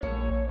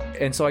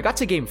And so I got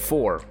to game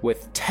 4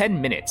 with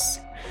 10 minutes.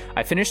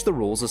 I finished the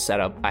rules of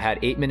setup. I had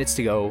 8 minutes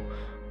to go.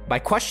 By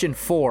question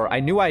 4, I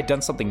knew I had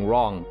done something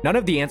wrong. None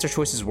of the answer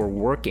choices were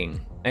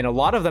working, and a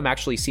lot of them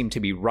actually seemed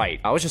to be right.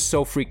 I was just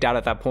so freaked out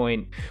at that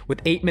point.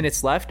 With 8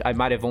 minutes left, I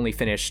might have only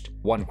finished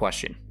one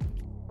question.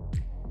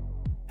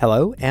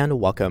 Hello, and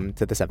welcome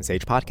to the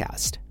 7Sage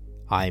Podcast.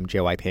 I'm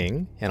JY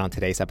Ping, and on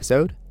today's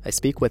episode, I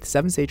speak with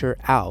 7Sager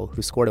Al,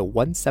 who scored a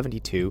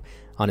 172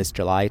 on his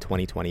July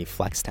 2020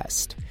 Flex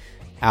test.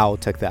 Al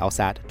took the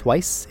LSAT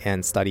twice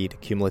and studied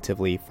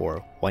cumulatively for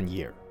 1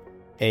 year.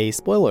 A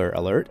spoiler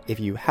alert, if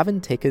you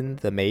haven't taken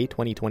the May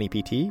 2020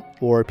 PT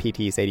or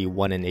PTs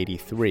 81 and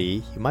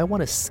 83, you might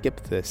want to skip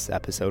this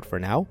episode for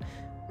now.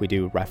 We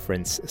do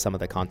reference some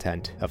of the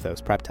content of those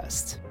prep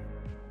tests.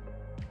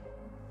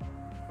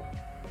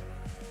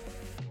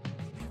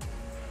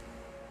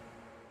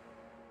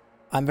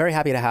 I'm very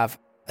happy to have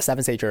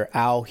 7Sager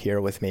Al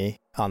here with me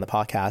on the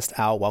podcast.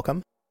 Al,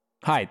 welcome.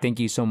 Hi, thank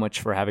you so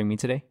much for having me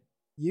today.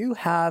 You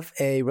have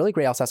a really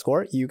great LSAT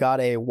score. You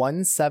got a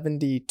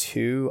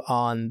 172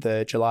 on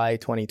the July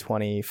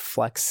 2020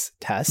 Flex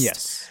test.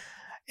 Yes.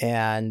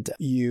 And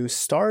you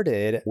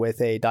started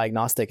with a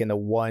diagnostic in the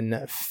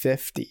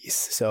 150s.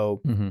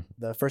 So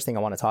the first thing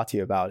I want to talk to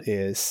you about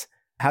is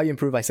how you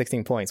improved by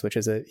 16 points, which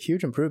is a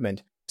huge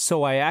improvement.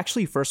 So I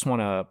actually first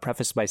want to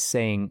preface by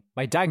saying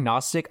my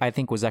diagnostic, I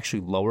think, was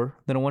actually lower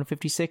than a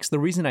 156. The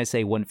reason I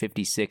say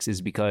 156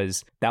 is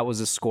because that was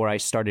a score I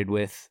started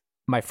with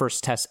my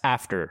first test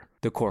after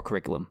the core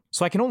curriculum.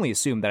 So I can only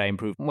assume that I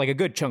improved like a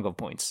good chunk of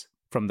points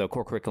from the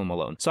core curriculum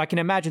alone. So I can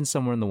imagine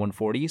somewhere in the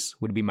 140s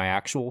would be my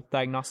actual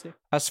diagnostic.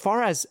 As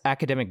far as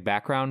academic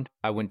background,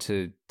 I went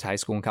to high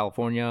school in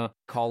California,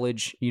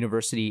 college,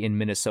 university in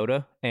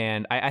Minnesota,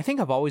 and I think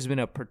I've always been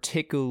a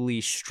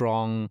particularly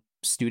strong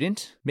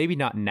student, maybe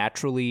not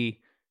naturally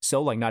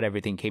so, like not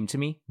everything came to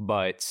me,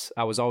 but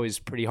I was always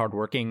pretty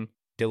hardworking,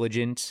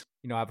 diligent.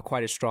 I have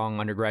quite a strong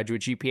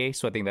undergraduate GPA,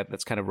 so I think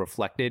that's kind of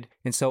reflected.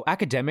 And so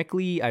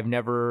academically, I've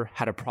never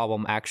had a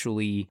problem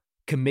actually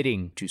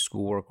committing to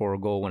schoolwork or a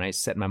goal when I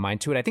set my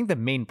mind to it. I think the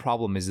main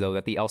problem is, though,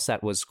 that the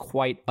LSAT was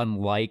quite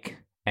unlike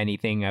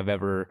anything I've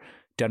ever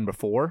done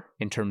before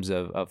in terms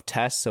of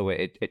tests, so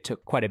it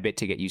took quite a bit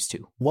to get used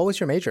to. What was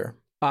your major?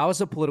 I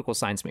was a political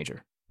science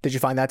major. Did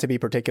you find that to be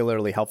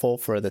particularly helpful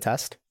for the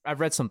test? I've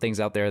read some things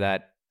out there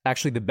that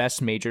actually the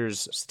best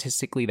majors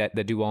statistically that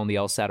do well in the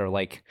LSAT are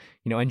like,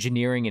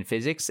 engineering and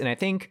physics. And I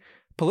think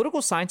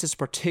political science is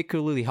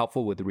particularly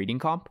helpful with reading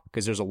comp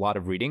because there's a lot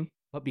of reading.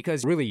 But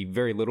because really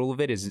very little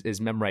of it is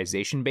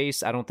memorization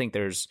based, I don't think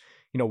there's,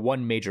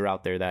 one major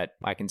out there that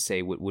I can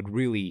say would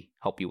really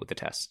help you with the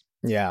test.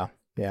 Yeah.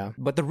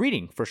 But the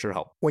reading for sure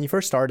helped. When you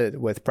first started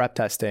with prep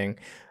testing,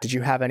 did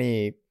you have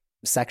any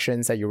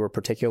sections that you were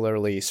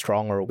particularly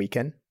strong or weak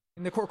in?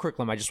 In the core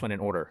curriculum, I just went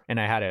in order, and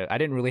I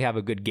didn't really have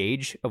a good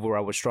gauge of where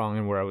I was strong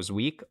and where I was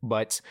weak.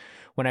 But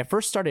when I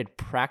first started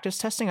practice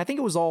testing, I think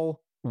it was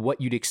all what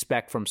you'd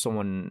expect from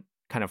someone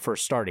kind of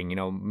first starting,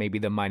 maybe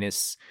the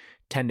minus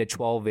 10 to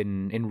 12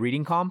 in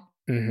reading comp,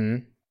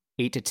 8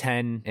 to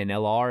 10 in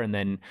LR, and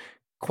then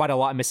quite a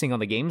lot missing on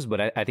the games,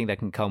 but I think that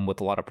can come with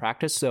a lot of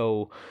practice.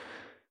 So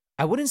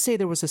I wouldn't say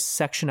there was a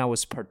section I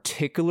was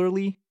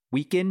particularly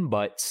weak in,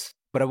 but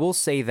I will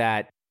say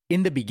that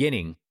in the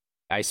beginning,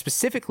 I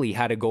specifically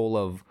had a goal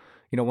of,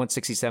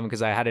 167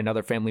 because I had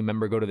another family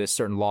member go to this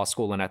certain law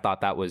school and I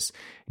thought that was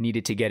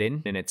needed to get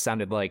in. And it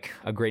sounded like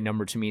a great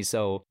number to me.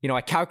 So,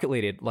 I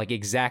calculated like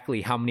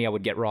exactly how many I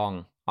would get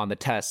wrong on the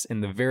test in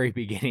the very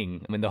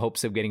beginning in the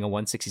hopes of getting a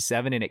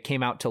 167. And it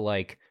came out to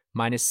like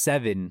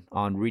 -7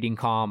 on reading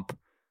comp,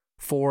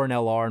 4 in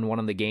LR in one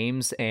of the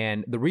games.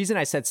 And the reason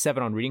I said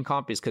 7 on reading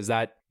comp is because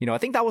that, I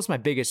think that was my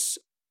biggest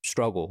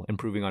struggle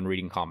improving on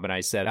reading comp. And I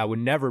said I would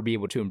never be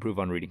able to improve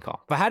on reading comp.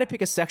 If I had to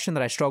pick a section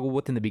that I struggled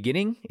with in the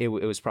beginning, it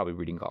was probably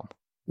reading comp.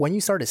 When you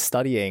started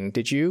studying,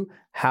 did you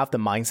have the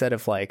mindset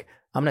of like,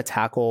 I'm going to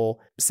tackle,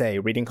 say,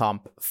 reading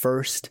comp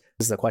first?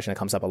 This is a question that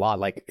comes up a lot.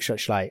 Like,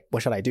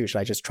 what should I do? Should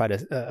I just try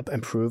to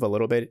improve a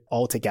little bit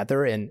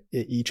altogether in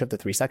each of the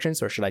 3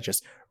 sections? Or should I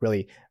just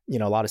really,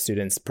 a lot of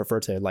students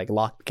prefer to like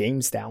lock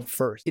games down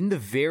first? In the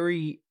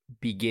very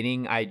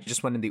beginning, I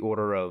just went in the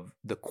order of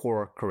the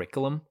core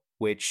curriculum,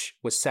 which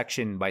was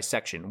section by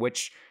section,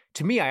 which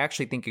to me, I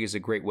actually think is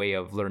a great way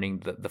of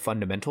learning the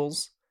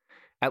fundamentals,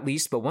 at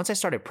least. But once I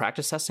started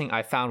practice testing,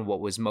 I found what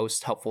was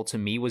most helpful to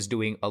me was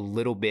doing a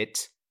little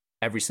bit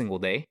every single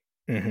day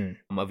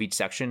of each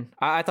section.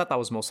 I thought that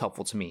was most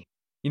helpful to me.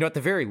 At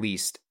the very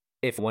least,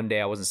 if one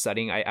day I wasn't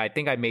studying, I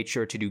think I made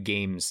sure to do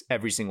games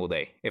every single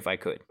day if I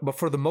could. But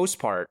for the most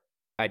part,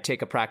 I'd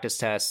take a practice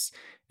test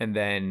and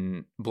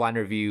then blind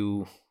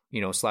review,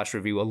 /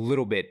 review a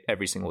little bit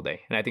every single day.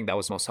 And I think that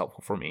was most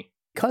helpful for me.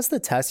 Because the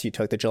test you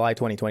took, the July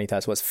 2020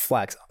 test, was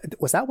Flex,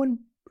 was that one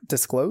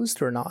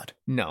disclosed or not?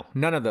 No,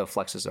 none of the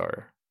Flexes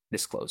are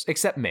disclosed,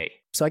 except May.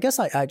 So I guess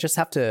I just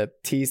have to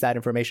tease that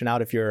information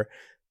out of your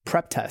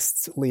prep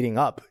tests leading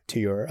up to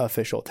your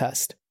official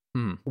test.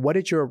 What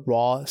did your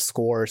raw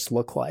scores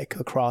look like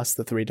across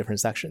the 3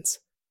 different sections?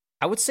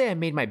 I would say I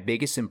made my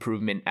biggest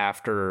improvement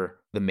after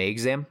the May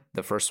exam,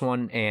 the first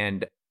one,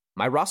 and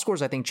my raw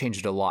scores I think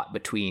changed a lot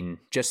between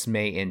just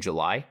May and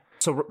July.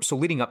 So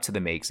leading up to the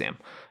May exam,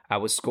 I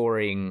was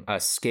scoring a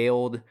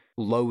scaled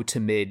low to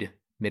mid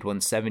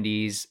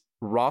 170s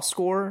raw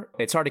score.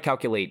 It's hard to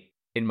calculate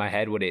in my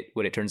head what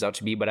it turns out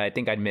to be, but I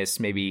think I'd miss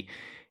maybe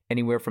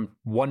anywhere from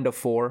 1 to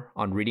 4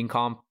 on reading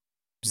comp,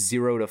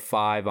 0 to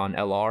 5 on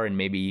LR, and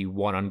maybe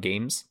 1 on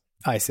games.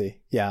 I see.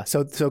 Yeah.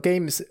 So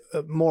games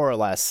more or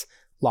less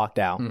locked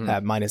down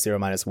at -0,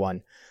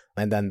 -1.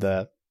 And then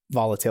the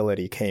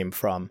volatility came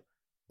from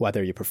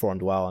whether you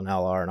performed well on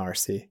LR and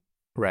RC.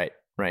 Right.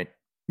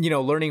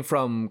 Learning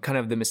from kind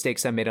of the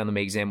mistakes I made on the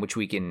May exam, which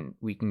we can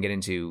get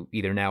into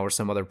either now or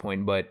some other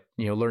point, but,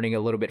 learning a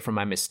little bit from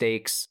my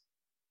mistakes.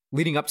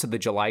 Leading up to the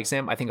July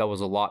exam, I think I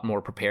was a lot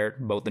more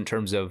prepared, both in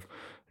terms of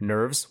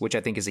nerves, which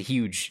I think is a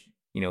huge,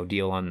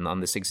 deal on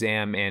this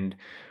exam, and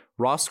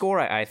raw score.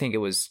 I think it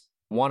was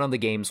 1 on the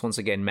games, once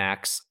again,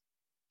 max.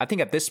 I think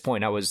at this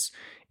point I was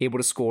able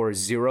to score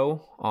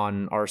 0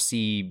 on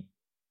RC.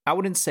 I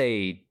wouldn't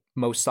say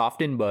most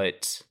often,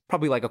 but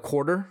probably like a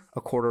quarter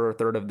or a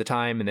third of the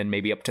time, and then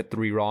maybe up to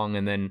 3 wrong.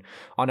 And then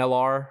on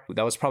LR,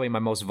 that was probably my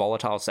most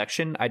volatile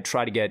section. I'd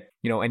try to get,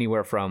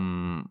 anywhere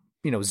from,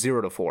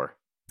 0 to 4.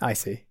 I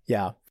see.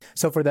 Yeah.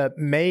 So for the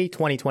May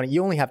 2020,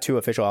 you only have 2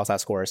 official LSAT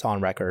scores on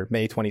record,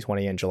 May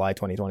 2020 and July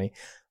 2020.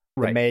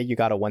 Right. May, you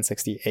got a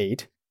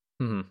 168.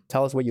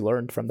 Tell us what you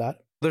learned from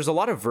that. There's a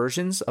lot of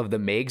versions of the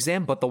May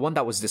exam, but the one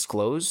that was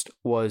disclosed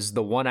was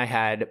the one I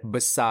had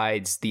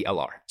besides the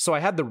LR. So I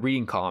had the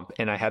reading comp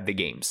and I had the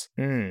games.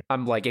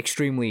 I'm like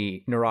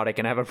extremely neurotic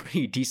and I have a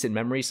pretty decent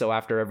memory. So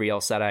after every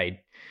LSAT,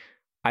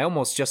 I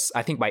almost just,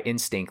 I think by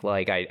instinct,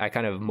 like I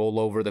kind of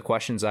mull over the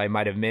questions I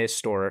might have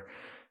missed or,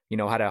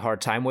 had a hard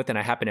time with, and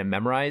I happen to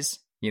memorize,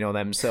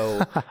 them.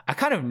 So I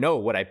kind of know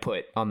what I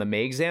put on the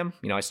May exam.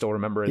 I still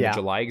remember in the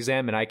July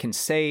exam, and I can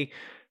say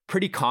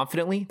pretty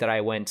confidently that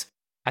I went,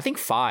 I think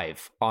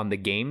 5 on the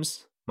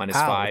games,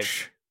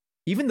 -5.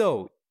 Even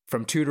though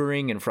from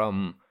tutoring and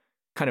from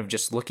kind of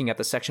just looking at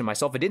the section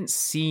myself, it didn't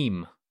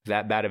seem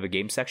that bad of a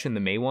game section, the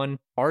May one.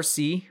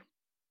 RC,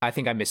 I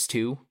think I missed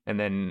 2, and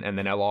then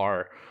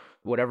LR,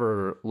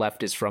 whatever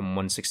left is from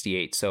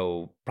 168,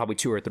 so probably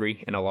 2 or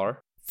 3 in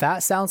LR.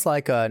 That sounds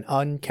like an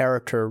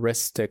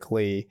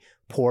uncharacteristically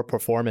poor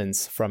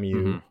performance from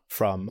you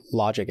from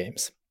logic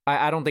games.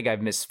 I don't think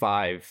I've missed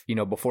 5,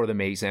 before the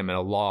May exam in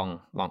a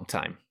long, long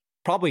time.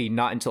 Probably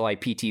not until I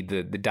PT'd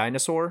the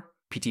dinosaur,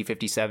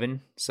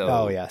 PT57.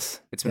 So yes.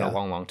 It's been a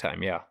long, long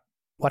time. Yeah.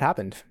 What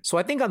happened? So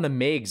I think on the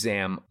May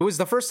exam, it was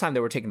the first time they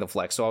were taking the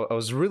flex. So I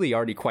was really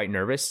already quite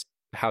nervous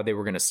how they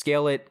were going to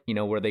scale it.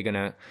 Were they going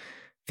to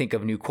think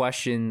of new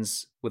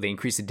questions? Would they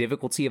increase the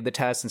difficulty of the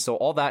test? And so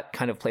all that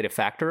kind of played a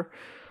factor.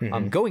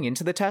 Going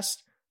into the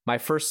test, my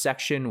first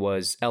section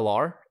was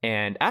LR.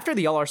 And after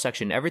the LR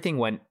section, everything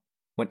went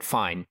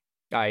fine.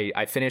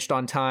 I finished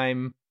on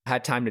time,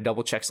 had time to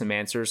double check some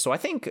answers. So I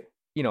think,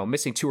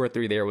 missing 2 or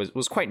 3 there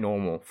was quite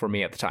normal for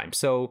me at the time.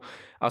 So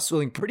I was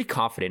feeling pretty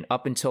confident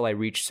up until I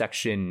reached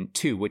section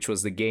 2, which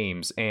was the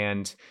games.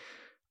 And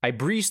I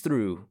breezed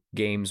through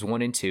games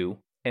 1 and 2.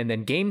 And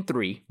then game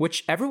 3,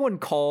 which everyone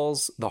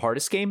calls the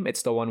hardest game.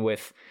 It's the one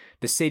with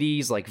the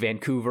cities like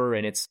Vancouver,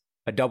 and it's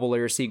a double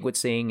layer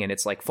sequencing, and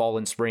it's like fall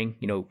and spring,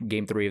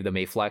 game 3 of the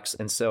May Flex.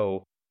 And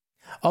so...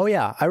 Oh,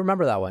 yeah. I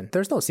remember that one.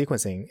 There's no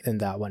sequencing in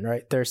that one,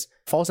 right? There's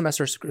fall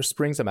semester,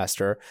 spring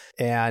semester,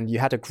 and you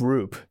had to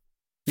group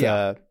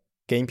the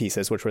game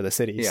pieces, which were the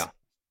cities,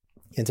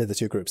 into the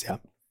 2 groups. Yeah.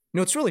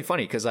 It's really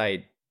funny because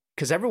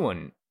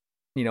everyone,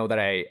 that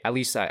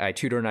I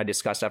tutor and I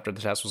discussed after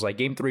the test was like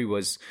game 3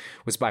 was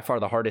by far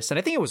the hardest. And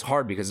I think it was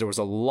hard because there was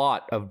a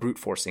lot of brute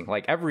forcing.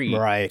 Like every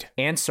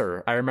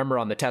answer, I remember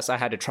on the test, I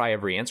had to try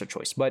every answer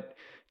choice. But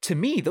to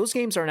me, those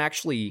games aren't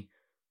actually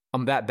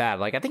that bad.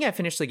 Like I think I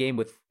finished the game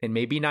in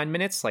maybe 9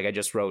 minutes. Like I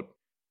just wrote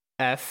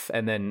F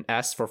and then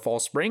S for fall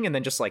spring and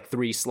then just like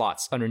 3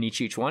 slots underneath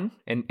each one.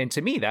 And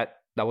to me, that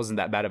wasn't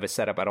that bad of a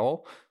setup at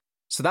all.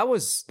 So that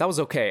was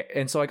okay.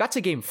 And so I got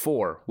to game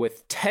 4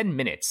 with 10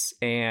 minutes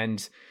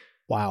and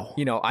wow.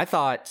 I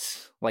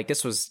thought like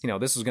this was going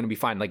to be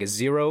fine. Like a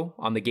 0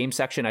 on the game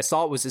section. I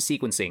saw it was a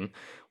sequencing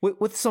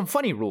with some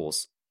funny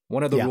rules.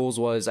 One of the rules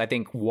was, I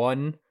think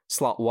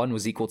slot 1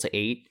 was equal to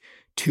 8,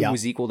 2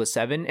 was equal to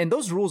 7. And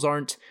those rules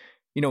aren't,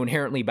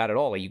 inherently bad at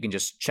all. Like you can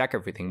just check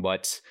everything.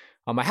 But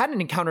I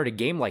hadn't encountered a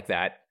game like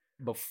that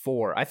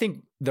before. I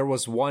think there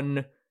was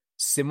one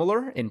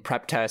similar in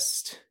prep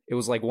test. It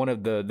was like one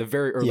of the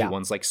very early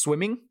ones, like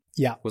swimming.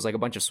 Yeah. It was like a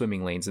bunch of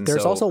swimming lanes. And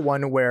there's also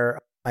one where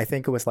I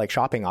think it was like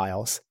shopping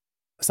aisles.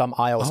 Some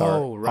aisles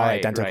are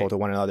identical to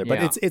one another,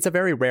 but it's a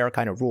very rare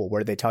kind of rule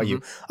ware they tell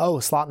you,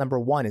 slot number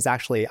 1 is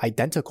actually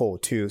identical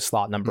to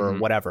slot number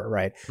whatever,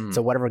 right?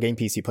 So whatever game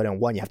piece you put in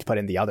 1, you have to put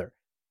in the other.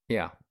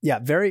 Yeah,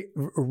 very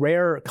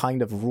rare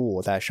kind of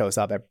rule that shows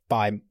up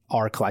by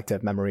our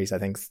collective memories, I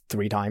think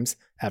 3 times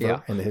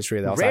ever in the history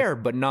of the LSAT. Rare,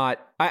 but not...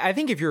 I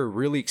think if you're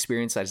really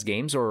experienced at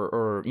games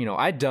or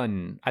I'd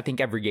done, I think,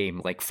 every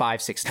game like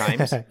 5-6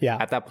 times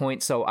at that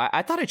point. So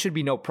I thought it should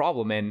be no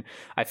problem. And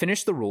I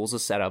finished the rules, the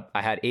setup.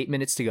 I had 8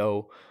 minutes to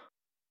go.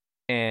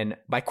 And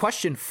by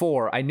question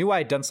 4, I knew I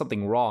had done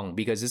something wrong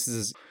because this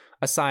is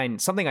a sign,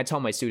 something I tell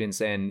my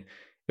students, and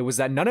it was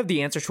that none of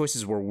the answer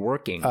choices were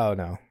working. Oh,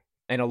 no.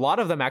 And a lot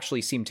of them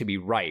actually seemed to be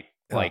right,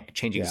 like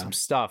changing some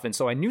stuff. And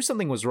so I knew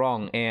something was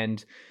wrong.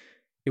 And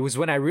it was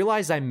when I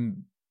realized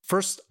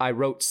I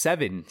wrote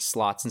 7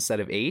 slots instead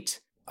of 8.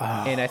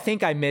 And I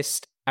think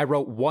I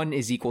wrote 1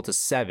 is equal to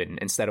 7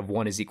 instead of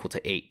 1 is equal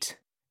to 8.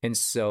 And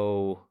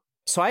so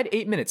I had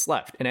 8 minutes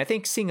left. And I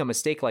think seeing a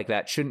mistake like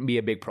that shouldn't be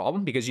a big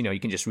problem because, you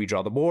can just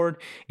redraw the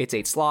board. It's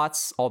 8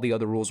 slots. All the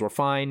other rules were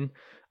fine.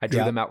 I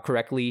drew them out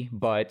correctly.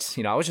 But,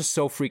 I was just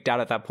so freaked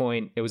out at that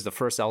point. It was the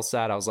first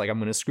LSAT. I was like, I'm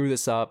going to screw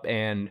this up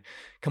and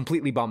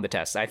completely bomb the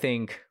test. I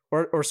think,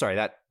 or sorry,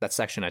 that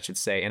section, I should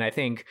say. And I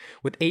think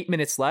with 8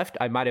 minutes left,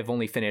 I might have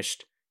only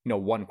finished,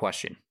 1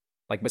 question,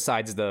 like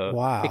besides the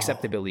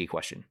acceptability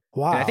question.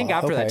 Wow. And I think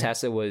after that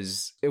test, it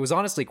was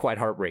honestly quite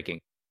heartbreaking.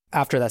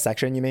 After that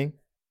section, you mean?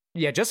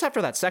 Yeah, just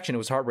after that section, it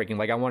was heartbreaking.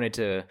 Like I wanted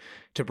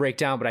to break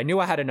down, but I knew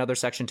I had another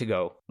section to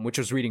go, which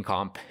was reading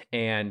comp.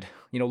 And,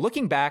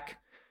 looking back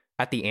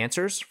at the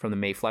answers from the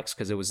Mayflex,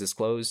 because it was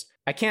disclosed,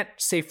 I can't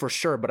say for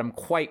sure, but I'm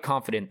quite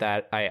confident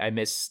that I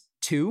missed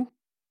 2,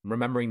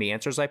 remembering the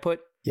answers I put.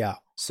 Yeah.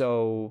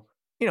 So,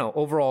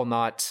 overall,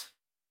 not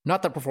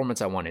the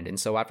performance I wanted. And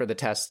so after the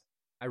test,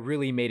 I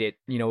really made it,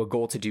 a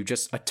goal to do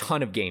just a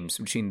ton of games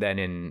between then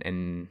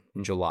and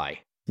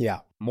July. Yeah.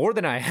 More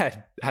than I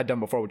had done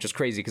before, which is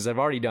crazy because I've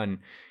already done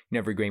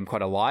every game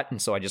quite a lot.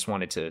 And so I just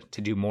wanted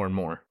to do more and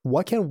more.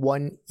 What can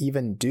one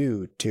even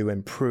do to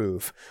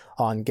improve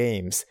on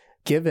games,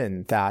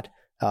 given that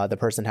the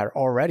person had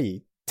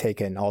already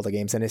taken all the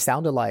games? And it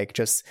sounded like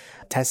just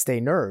test day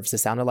nerves. It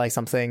sounded like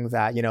something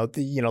that,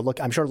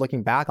 look, I'm sure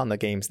looking back on the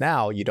games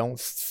now, you don't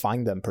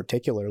find them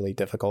particularly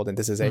difficult. And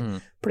this is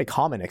a pretty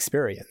common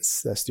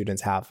experience that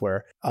students have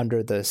where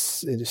under the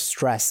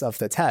stress of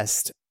the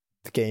test,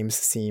 the games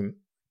seem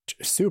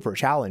super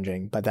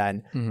challenging. But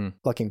then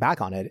looking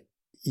back on it,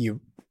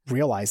 you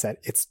realize that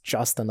it's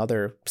just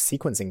another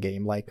sequencing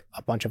game, like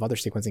a bunch of other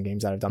sequencing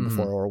games that I've done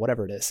before or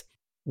whatever it is.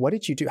 What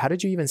did you do? How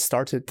did you even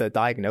start the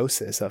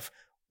diagnosis of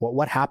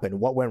what happened?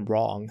 What went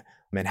wrong?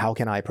 And how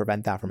can I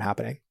prevent that from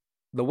happening?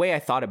 The way I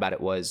thought about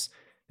it was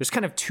there's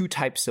kind of 2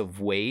 types of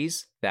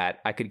ways that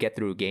I could get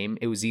through a game.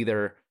 It was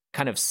either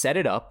kind of set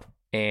it up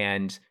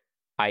and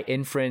I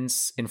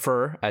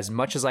infer as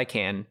much as I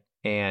can,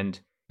 and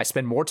I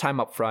spend more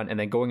time up front, and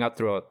then going out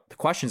through the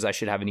questions, I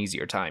should have an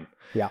easier time.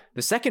 Yeah.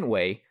 The second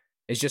way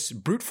is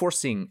just brute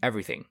forcing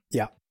everything.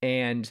 Yeah.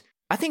 And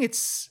I think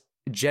it's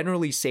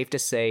generally safe to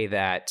say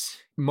that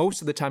most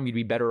of the time you'd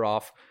be better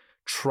off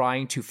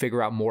trying to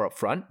figure out more up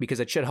front because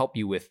it should help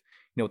you with,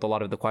 with a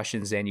lot of the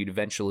questions, and you'd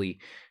eventually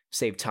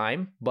save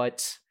time.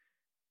 But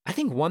I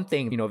think one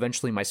thing,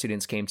 eventually my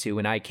students came to,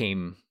 and I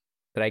came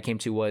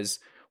to was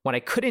when I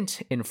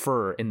couldn't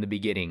infer in the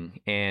beginning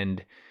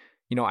and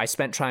I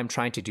spent time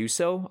trying to do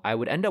so, I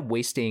would end up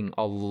wasting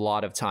a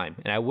lot of time.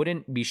 And I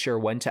wouldn't be sure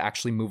when to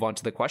actually move on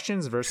to the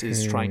questions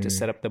versus trying to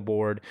set up the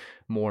board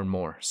more and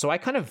more. So I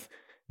kind of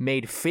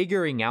made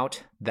figuring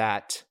out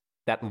that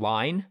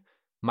line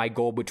my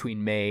goal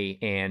between May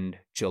and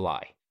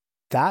July.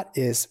 That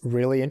is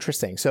really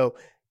interesting. So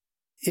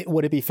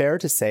would it be fair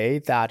to say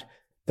that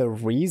the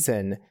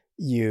reason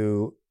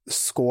you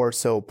score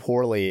so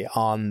poorly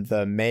on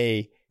the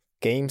May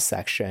game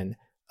section,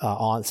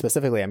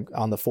 specifically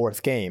on the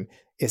 4th game,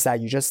 is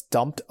that you just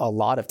dumped a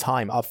lot of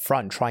time up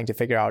front trying to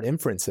figure out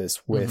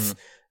inferences with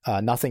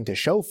nothing to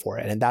show for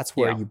it. And that's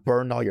where you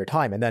burned all your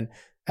time. And then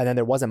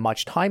there wasn't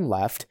much time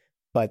left,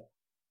 but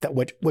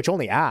which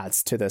only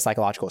adds to the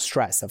psychological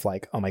stress of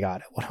like, oh my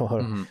God,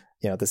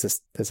 this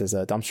is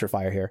a dumpster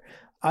fire here.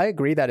 I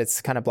agree that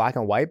it's kind of black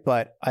and white,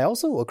 but I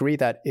also agree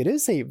that it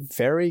is a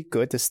very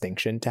good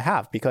distinction to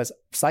have because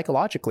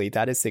psychologically,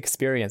 that is the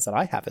experience that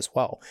I have as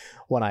well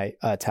when I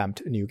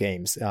attempt new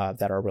games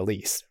that are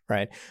released,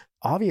 right?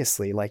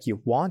 Obviously, like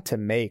you want to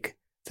make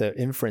the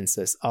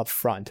inferences up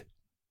front,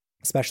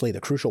 especially the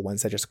crucial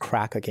ones that just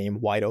crack a game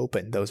wide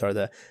open. Those are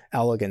the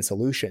elegant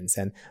solutions.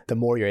 And the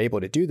more you're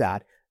able to do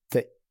that,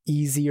 the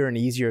easier and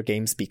easier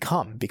games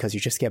become because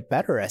you just get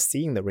better at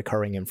seeing the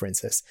recurring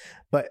inferences.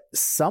 But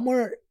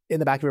somewhere in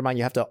the back of your mind,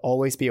 you have to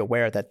always be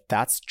aware that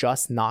that's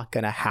just not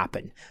going to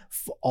happen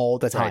all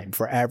the time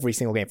for every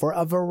single game for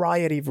a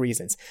variety of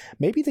reasons.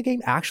 Maybe the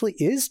game actually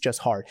is just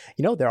hard.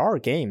 There are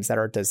games that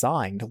are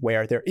designed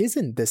where there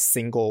isn't this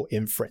single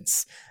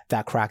inference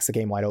that cracks the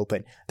game wide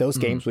open. Those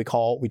games we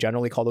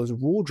generally call those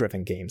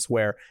rule-driven games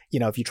where,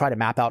 if you try to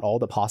map out all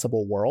the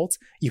possible worlds,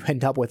 you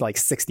end up with like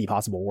 60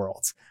 possible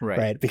worlds,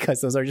 right?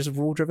 Because those are just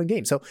rule-driven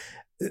games. So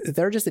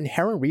there are just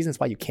inherent reasons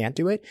why you can't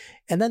do it.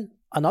 And then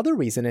another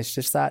reason is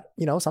just that,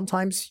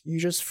 sometimes you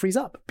just freeze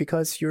up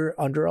because you're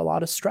under a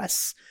lot of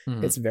stress.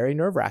 It's very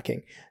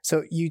nerve-wracking.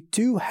 So you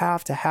do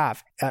have to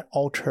have an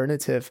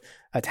alternative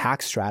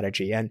attack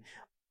strategy. And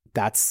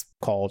that's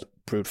called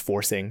brute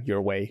forcing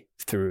your way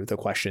through the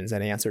questions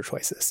and answer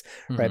choices,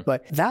 right?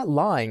 But that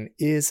line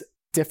is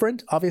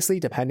different, obviously,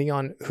 depending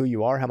on who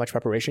you are, how much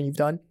preparation you've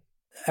done.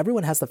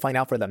 everyone has to find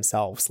out for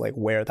themselves, like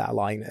where that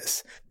line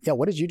is. Yeah.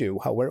 What did you do?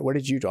 Where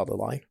did you draw the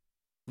line?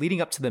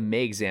 Leading up to the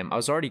May exam, I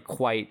was already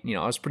quite,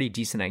 I was pretty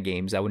decent at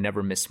games. I would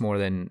never miss more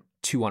than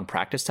 2 on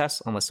practice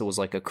tests unless it was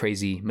like a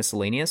crazy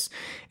miscellaneous.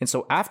 And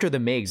so after the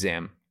May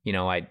exam,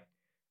 I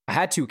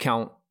had to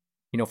account,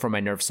 for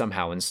my nerves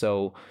somehow. And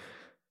so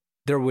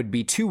there would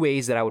be 2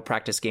 ways that I would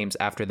practice games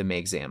after the May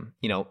exam.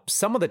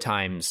 Some of the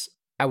times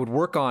I would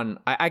work on,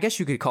 I guess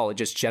you could call it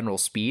just general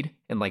speed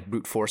and like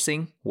brute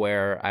forcing,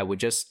 where I would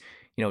just,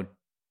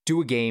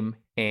 do a game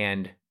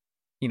and,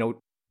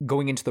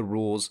 going into the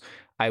rules,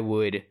 I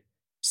would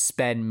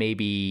spend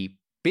maybe,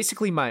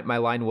 basically my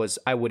line was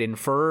I would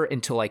infer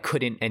until I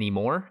couldn't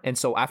anymore. And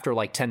so after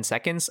like 10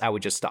 seconds, I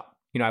would just stop.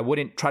 I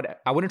wouldn't try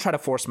to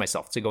force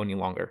myself to go any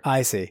longer.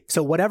 I see.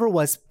 So whatever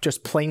was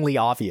just plainly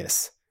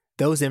obvious,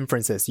 those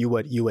inferences you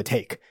would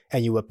take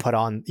and you would put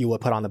on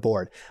the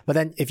board. But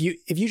then if you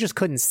just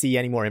couldn't see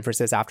any more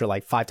inferences after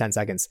like 5-10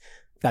 seconds,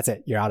 that's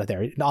it. You're out of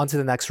there. On to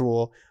the next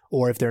rule,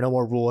 or if there are no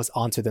more rules,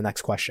 on to the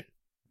next question.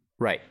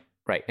 Right.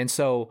 And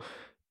so,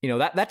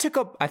 that took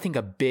up, I think,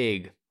 a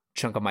big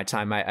chunk of my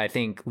time. I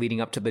think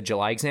leading up to the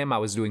July exam, I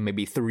was doing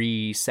maybe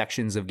 3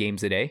 sections of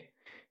games a day.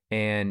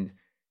 And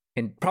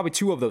probably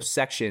 2 of those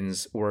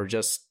sections were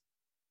just,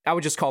 I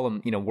would just call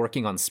them,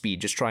 working on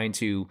speed, just trying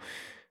to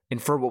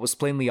infer what was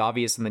plainly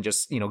obvious and then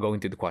just, going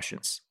through the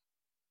questions.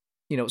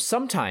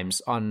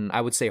 Sometimes on, I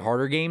would say,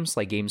 harder games,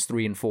 like games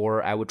 3 and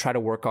 4, I would try to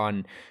work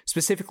on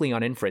specifically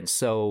on inference.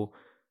 So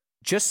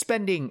just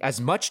spending as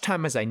much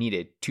time as I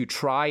needed to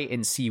try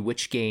and see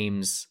which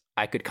games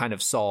I could kind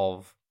of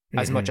solve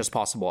as much as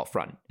possible up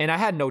front. And I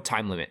had no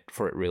time limit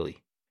for it,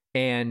 really.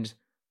 And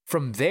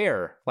from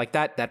there, like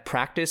that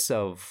practice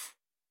of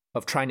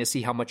trying to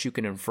see how much you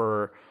can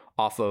infer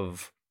off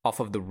of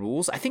the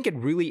rules, I think it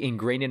really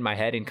ingrained in my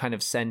head and kind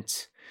of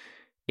sent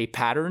a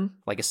pattern,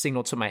 like a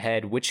signal to my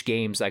head, which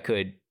games I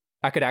could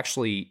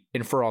actually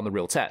infer on the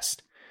real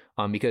test.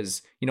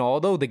 Because,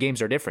 although the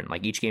games are different,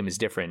 like each game is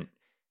different,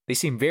 they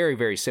seem very,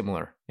 very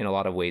similar in a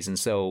lot of ways. And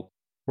so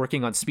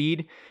working on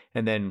speed,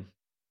 and then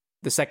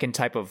the second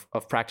type of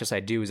practice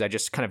I do is I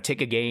just kind of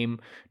take a game,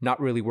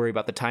 not really worry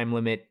about the time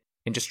limit,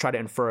 and just try to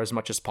infer as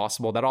much as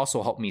possible. That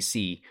also helped me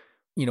see,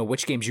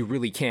 which games you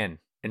really can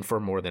infer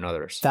more than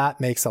others. That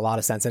makes a lot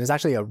of sense. And it's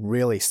actually a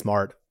really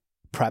smart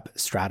prep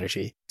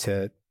strategy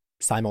to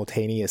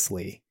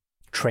simultaneously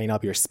train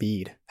up your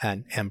speed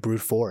and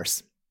brute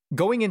force.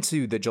 Going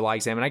into the July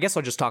exam, and I guess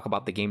I'll just talk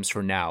about the games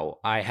for now,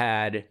 I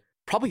had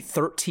probably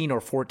 13 or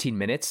 14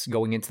 minutes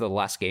going into the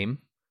last game.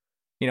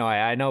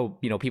 I know,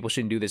 people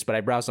shouldn't do this, but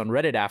I browsed on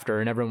Reddit after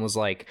and everyone was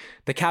like,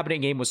 the cabinet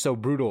game was so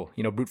brutal,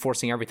 brute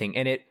forcing everything.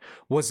 And it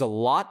was a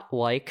lot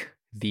like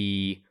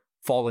the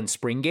fall and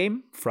spring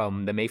game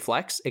from the May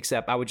Flex,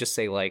 except I would just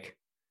say like,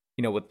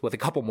 with a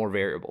couple more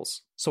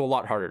variables. So a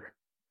lot harder.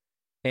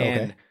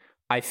 And okay.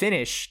 I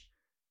finished,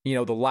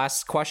 the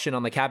last question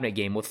on the cabinet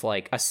game with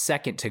like a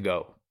second to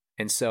go.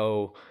 And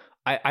so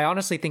I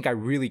honestly think I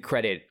really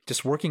credit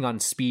just working on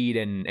speed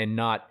and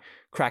not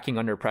cracking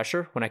under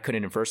pressure when I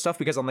couldn't infer stuff,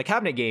 because on the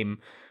cabinet game,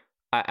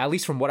 at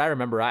least from what I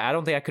remember, I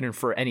don't think I could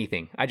infer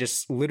anything. I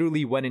just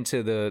literally went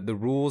into the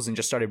rules and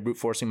just started brute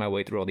forcing my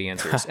way through all the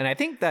answers. And I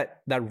think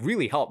that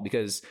really helped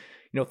because,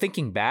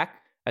 thinking back,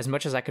 as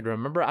much as I could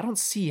remember, I don't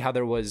see how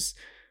there was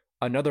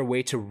another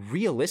way to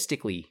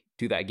realistically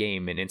do that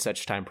game in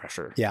such time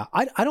pressure. Yeah,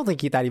 I don't think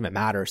that even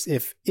matters.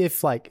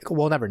 If like,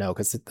 we'll never know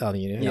because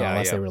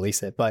unless they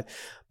release it. But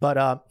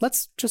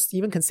let's just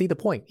even concede the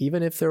point.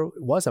 Even if there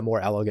was a more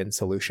elegant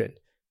solution,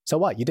 so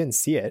what? You didn't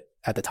see it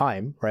at the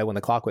time, right? When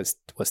the clock was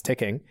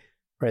ticking,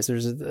 right? So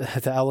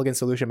the elegant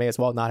solution may as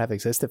well not have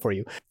existed for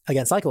you.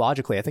 Again,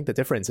 psychologically, I think the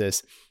difference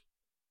is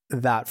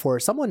that for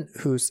someone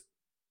who's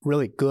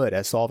really good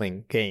at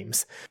solving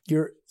games,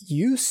 you're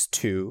used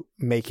to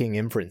making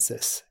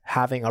inferences,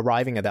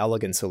 arriving at the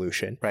elegant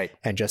solution, right,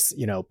 and just,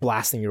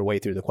 blasting your way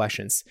through the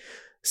questions,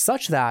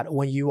 such that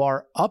when you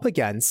are up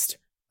against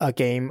a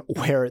game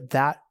where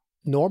that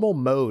normal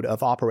mode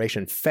of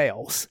operation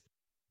fails,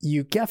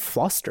 you get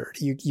flustered.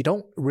 You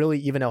don't really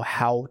even know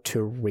how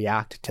to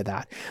react to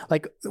that.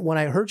 Like when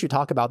I heard you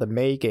talk about the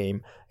May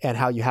game and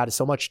how you had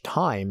so much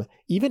time,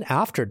 even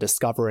after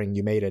discovering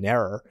you made an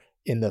error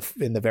in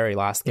the very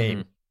last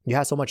game, you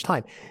had so much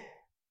time.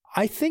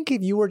 I think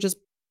if you were just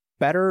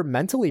better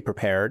mentally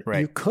prepared, right,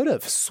 you could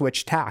have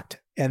switched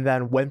tact and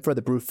then went for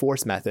the brute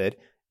force method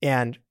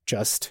and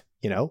just,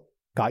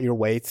 got your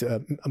way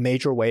to a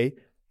major way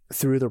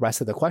through the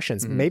rest of the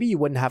questions. Mm-hmm. Maybe you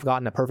wouldn't have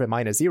gotten a perfect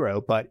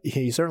 -0, but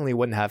you certainly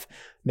wouldn't have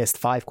missed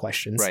 5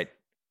 questions. Right.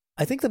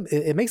 I think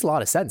it makes a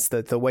lot of sense,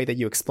 the way that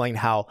you explain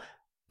how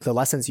the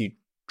lessons you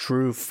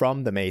drew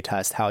from the May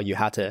test, how you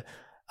had to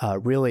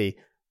really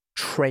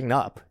train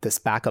up this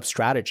backup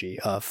strategy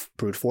of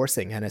brute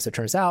forcing. And as it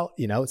turns out,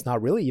 it's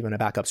not really even a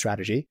backup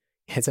strategy.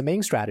 It's a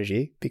main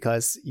strategy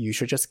because you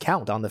should just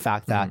count on the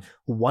fact that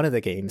one of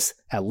the games,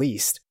 at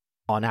least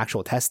on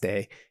actual test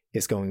day,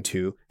 is going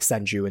to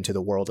send you into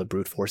the world of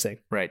brute forcing.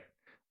 Right.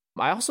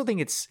 I also think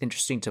it's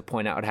interesting to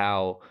point out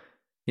how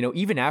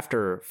even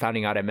after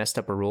finding out I messed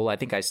up a rule, I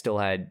think I still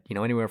had,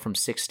 anywhere from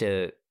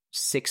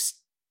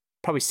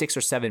probably 6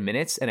 or 7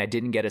 minutes, and I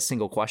didn't get a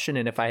single question.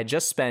 And if I had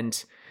just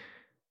spent,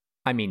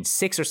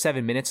 6 or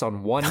 7 minutes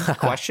on one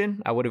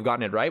question, I would have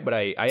gotten it right. But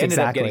I ended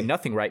up getting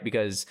nothing right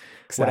because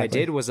what I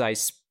did was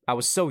I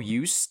was so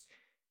used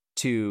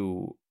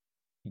to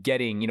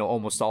getting,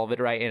 almost all of it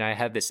right. And I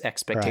had this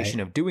expectation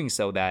of doing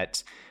so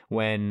that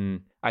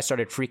when I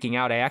started freaking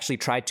out, I actually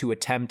tried to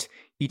attempt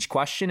each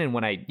question. And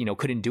when I,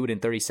 couldn't do it in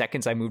 30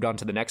 seconds, I moved on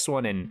to the next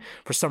one. And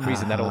for some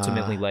reason that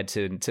ultimately led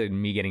to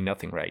me getting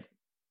nothing right.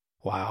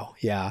 Wow.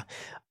 Yeah.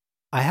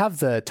 I have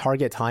the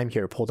target time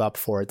here pulled up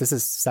for, this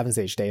is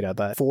 7Sage data,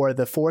 but for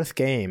the fourth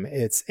game,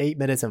 it's 8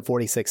 minutes and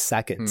 46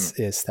 seconds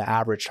is the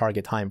average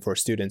target time for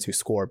students who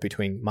score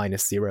between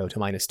 -0 to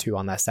 -2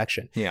 on that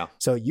section. Yeah.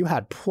 So you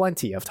had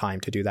plenty of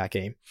time to do that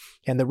game.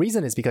 And the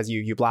reason is because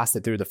you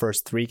blasted through the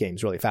first 3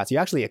 games really fast. You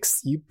actually,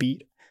 you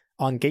beat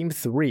on game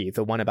 3,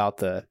 the one about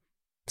the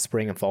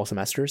spring and fall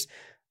semesters,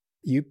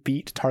 you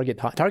beat target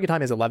time. Target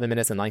time is 11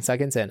 minutes and 9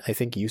 seconds. And I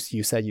think you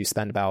said you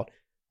spent about,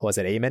 was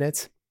it 8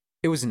 minutes?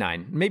 It was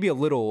 9, maybe a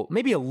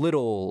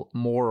little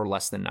more or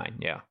less than 9.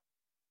 Yeah.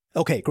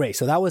 Okay, great.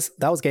 So that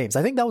was games.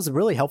 I think that was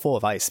really helpful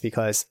advice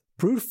because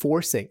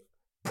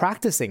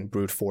practicing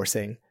brute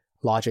forcing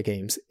logic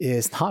games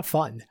is not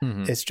fun.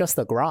 Mm-hmm. It's just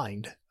a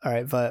grind. All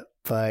right.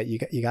 But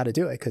you got to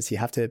do it because you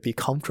have to be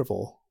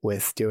comfortable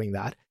with doing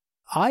that.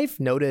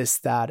 I've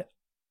noticed that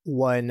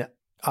when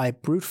I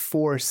brute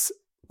force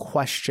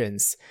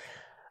questions,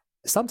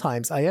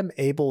 sometimes I am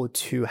able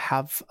to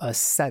have a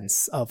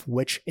sense of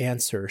which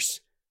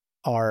answers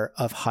are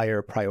of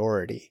higher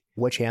priority,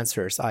 which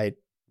answers I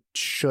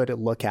should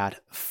look at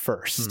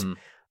first,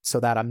 so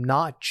that I'm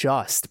not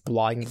just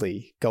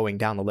blindly going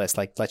down the list,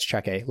 like let's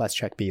check A, let's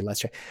check B,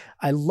 let's check.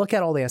 I look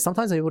at all the answers.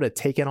 Sometimes I'm able to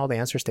take in all the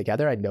answers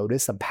together. I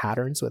notice some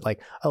patterns with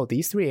like, oh,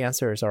 these 3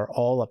 answers are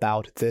all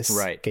about this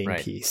game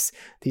piece.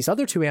 These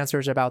other 2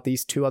 answers are about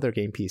these 2 other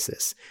game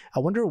pieces. I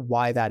wonder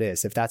why that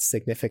is, if that's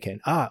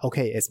significant.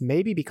 Okay, it's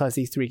maybe because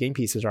these 3 game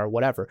pieces are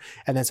whatever.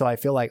 And then so I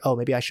feel like, oh,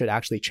 maybe I should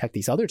actually check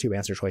these other 2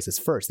 answer choices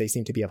first. They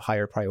seem to be of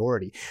higher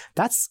priority.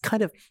 That's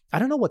kind of, I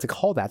don't know what to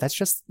call that. That's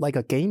just like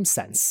a game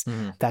sense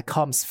that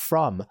comes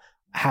from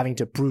having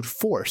to brute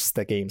force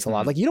the games a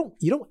lot. Like you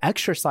don't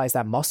exercise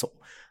that muscle,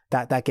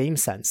 that game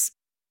sense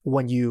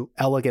when you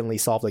elegantly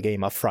solve the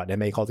game up front and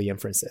make all the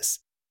inferences,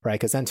 right?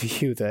 Because then to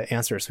you, the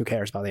answers, who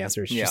cares about the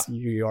answers? Just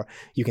you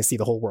can see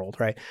the whole world,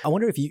 right? I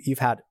wonder if you've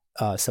had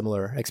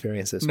similar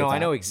experiences. No, I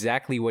know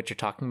exactly what you're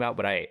talking about,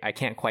 but I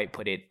can't quite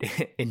put it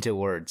into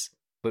words.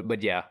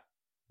 But yeah.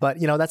 But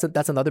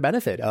that's another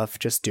benefit of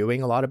just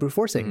doing a lot of brute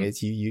forcing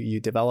is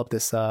you develop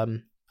this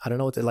I don't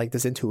know, like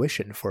this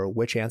intuition for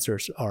which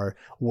answers are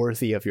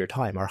worthy of your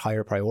time, are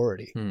higher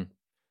priority.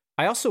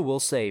 I also will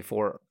say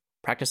for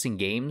practicing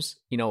games,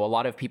 a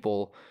lot of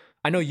people,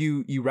 I know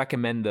you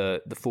recommend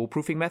the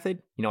foolproofing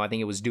method. I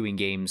think it was doing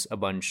games a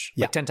bunch,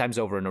 like 10 times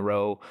over in a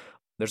row.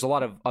 There's a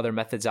lot of other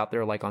methods out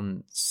there, like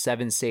on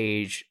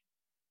 7Sage.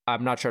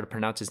 I'm not sure to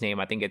pronounce his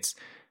name. I think it's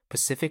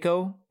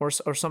Pacifico or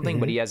something,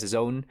 but he has his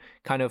own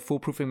kind of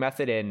foolproofing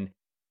method. And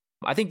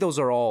I think those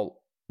are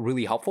all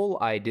really helpful.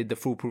 I did the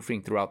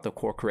foolproofing throughout the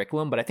core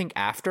curriculum, but I think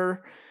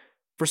after,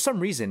 for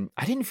some reason,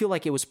 I didn't feel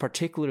like it was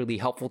particularly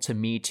helpful to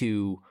me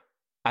to,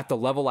 at the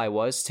level I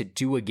was, to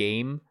do a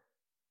game,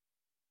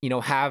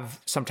 have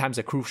sometimes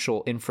a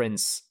crucial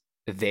inference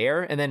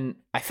there. And then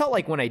I felt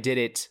like when I did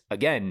it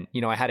again,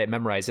 I had it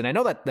memorized. And I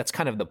know that that's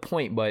kind of the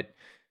point, but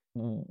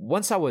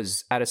once I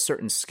was at a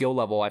certain skill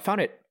level, I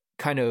found it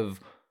kind of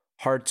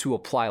hard to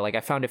apply. Like I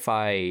found if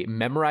I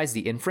memorized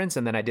the inference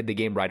and then I did the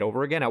game right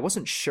over again, I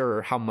wasn't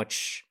sure how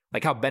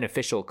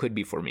beneficial it could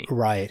be for me.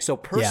 Right. So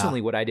personally,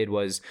 what I did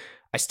was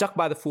I stuck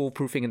by the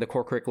foolproofing in the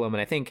core curriculum.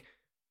 And I think,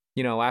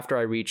 after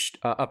I reached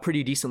a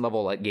pretty decent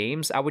level at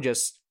games, I would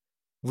just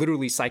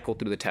literally cycle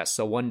through the tests.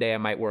 So one day I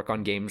might work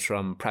on games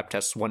from prep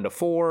tests 1 to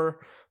 4,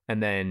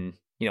 and then,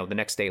 the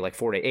next day, like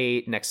 4 to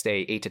 8, next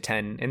day, 8 to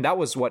 10. And that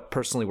was what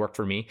personally worked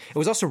for me. It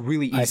was also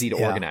really easy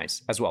to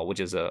organize as well,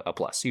 which is a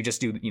plus. You just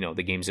do,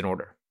 the games in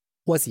order.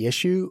 What's the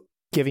issue?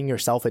 Giving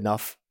yourself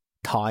enough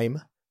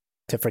time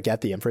to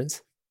forget the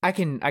inference? I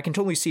can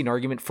totally see an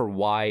argument for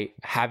why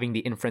having the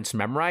inference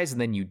memorized and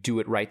then you do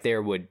it right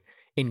there would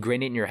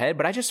ingrain it in your head.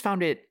 But I just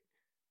found it,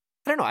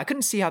 I don't know, I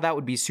couldn't see how that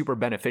would be super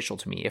beneficial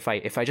to me if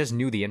I just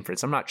knew the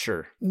inference. I'm not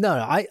sure. No,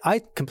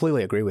 I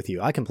completely agree with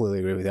you. I completely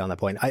agree with you on that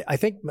point. I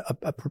think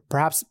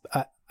perhaps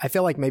I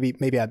feel like maybe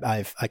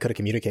I could have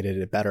communicated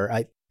it better.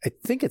 I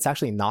think it's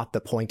actually not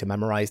the point to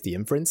memorize the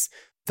inference.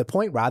 The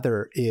point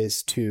rather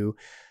is to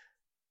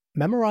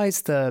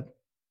memorize the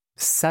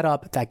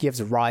setup that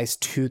gives rise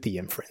to the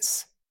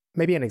inference.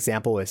 Maybe an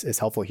example is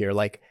helpful here.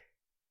 Like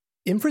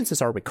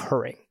inferences are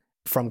recurring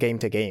from game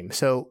to game.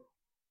 So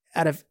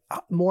at a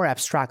more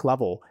abstract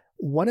level,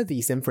 one of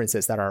these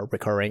inferences that are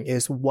recurring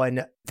is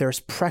when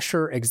there's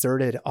pressure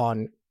exerted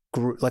on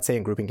let's say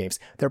in grouping games,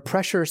 there are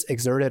pressures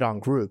exerted on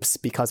groups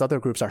because other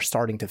groups are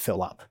starting to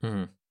fill up.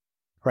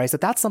 Right? So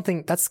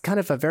that's kind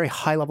of a very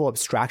high level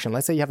abstraction.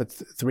 Let's say you have a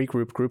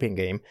 3-group grouping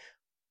game.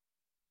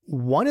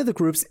 one of the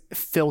groups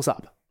fills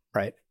up,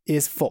 right,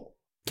 is full,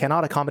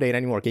 cannot accommodate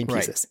any more game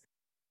pieces. Right.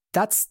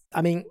 That's,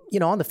 I mean,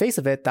 on the face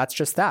of it, that's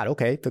just that.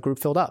 Okay, the group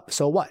filled up.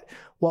 So what?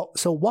 Well,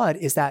 so what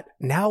is that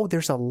now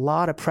there's a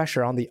lot of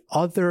pressure on the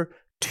other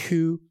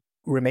two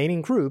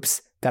remaining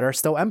groups that are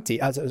still empty,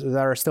 that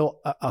are still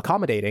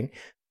accommodating,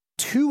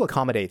 to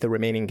accommodate the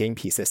remaining game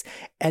pieces.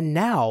 And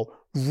now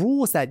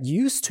rules that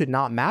used to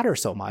not matter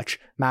so much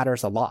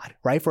matters a lot,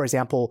 right? For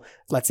example,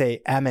 let's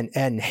say M and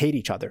N hate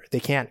each other. They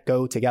can't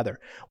go together.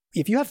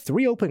 If you have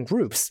 3 open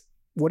groups,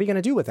 what are you going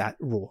to do with that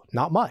rule?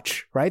 Not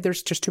much, right?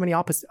 There's just too many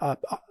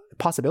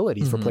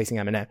possibilities for placing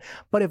M and N.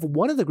 But if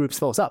one of the groups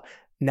fills up,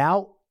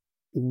 now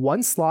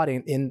one slot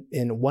in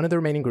one of the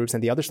remaining groups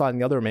and the other slot in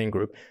the other remaining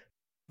group,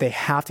 they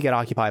have to get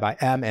occupied by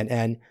M and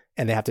N,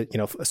 and they have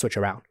to, switch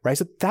around, right?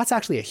 So that's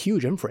actually a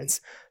huge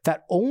inference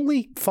that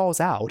only falls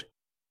out,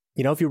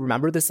 if you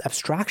remember this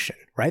abstraction,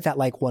 right? That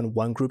like when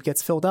one group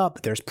gets filled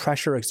up, there's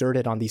pressure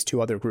exerted on these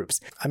 2 other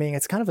groups. I mean,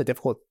 it's kind of a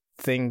difficult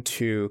thing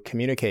to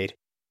communicate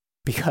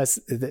because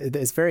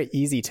it's very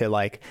easy to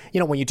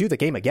when you do the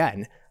game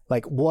again,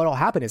 like what'll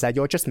happen is that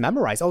you'll just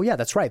memorize, oh yeah,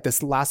 that's right,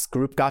 this last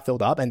group got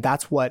filled up, and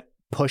that's what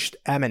pushed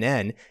M and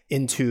N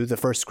into the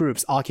first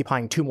groups,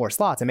 occupying 2 more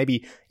slots, and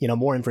maybe,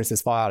 more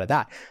inferences fall out of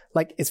that.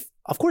 Like, it's,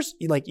 of course,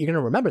 like you're going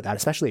to remember that,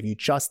 especially if you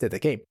just did the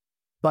game.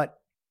 But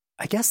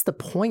I guess the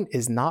point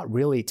is not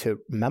really to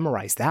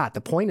memorize that.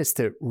 The point is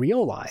to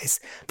realize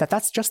that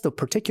that's just the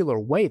particular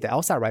way the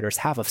LSAT writers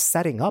have of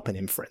setting up an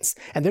inference.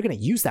 And they're going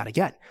to use that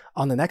again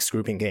on the next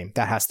grouping game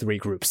that has 3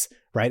 groups,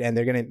 right? And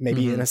they're going to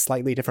maybe in a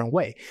slightly different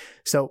way.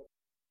 So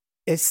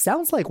it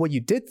sounds like what you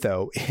did,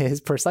 though,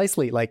 is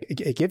precisely like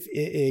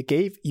you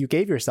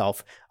gave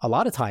yourself a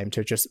lot of time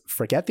to just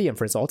forget the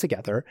inference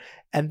altogether,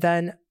 and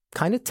then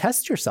kind of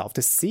test yourself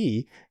to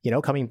see,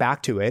 coming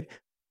back to it,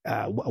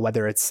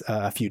 whether it's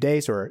a few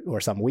days or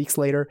some weeks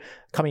later,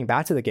 coming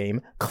back to the game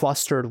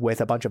clustered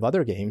with a bunch of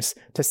other games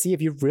to see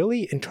if you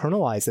really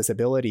internalize this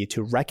ability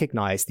to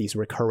recognize these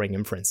recurring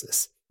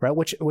inferences, right?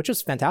 Which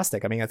is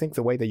fantastic. I mean, I think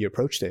the way that you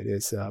approached it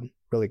is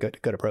really good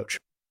approach.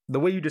 The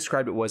way you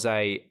described it was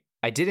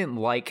I didn't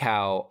like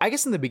how, I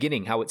guess in the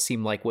beginning, how it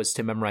seemed like was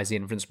to memorize the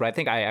inference, but I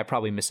think I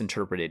probably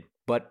misinterpreted.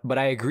 But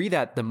I agree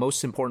that the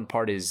most important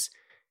part is,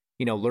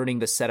 learning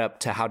the setup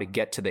to how to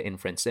get to the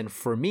inference. And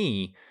for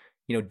me,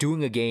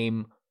 doing a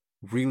game,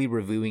 really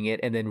reviewing it,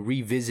 and then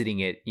revisiting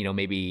it,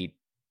 maybe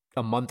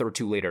a month or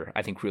 2 later,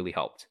 I think really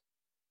helped.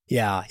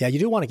 Yeah, you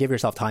do want to give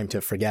yourself time to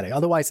forget it.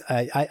 Otherwise,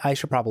 I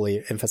should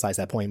probably emphasize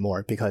that point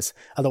more, because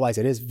otherwise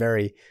it is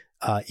very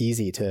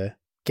easy to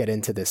get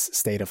into this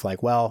state of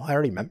like, well, I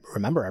already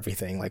remember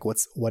everything. Like,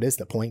 what is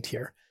the point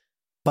here?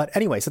 But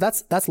anyway, so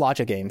that's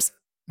logic games.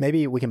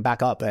 Maybe we can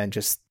back up and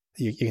just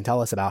you can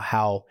tell us about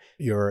how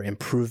your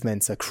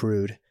improvements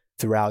accrued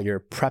throughout your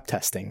prep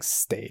testing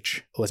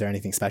stage. Was there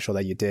anything special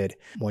that you did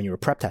when you were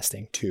prep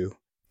testing to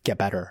get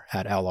better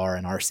at LR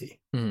and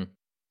RC?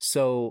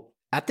 So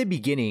at the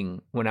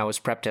beginning, when I was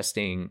prep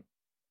testing,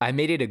 I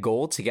made it a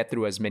goal to get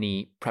through as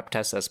many prep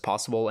tests as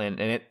possible, and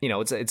it,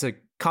 it's a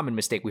common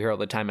mistake we hear all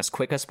the time, as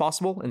quick as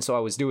possible. And so I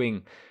was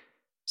doing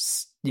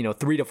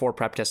 3 to 4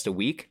 prep tests a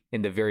week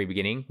in the very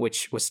beginning,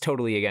 which was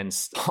totally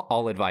against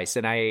all advice.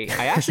 And I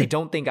actually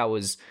don't think I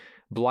was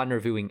blind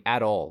reviewing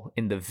at all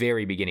in the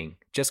very beginning,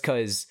 just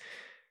because,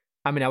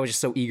 I was just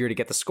so eager to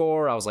get the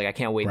score. I was like, I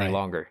can't wait any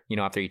longer,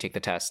 after you take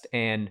the test.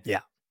 And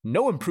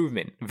no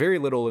improvement, very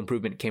little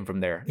improvement came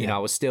from there. I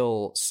was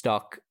still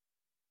stuck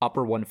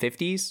upper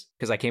 150s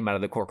because I came out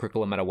of the core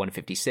curriculum at a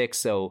 156.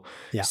 So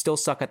still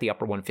stuck at the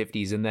upper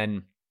 150s. And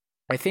then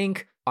I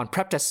think on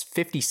prep test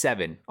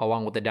 57,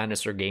 along with the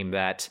dinosaur game,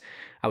 that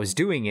I was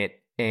doing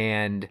it.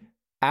 And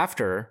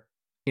after,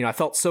 I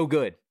felt so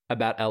good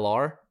about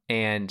LR,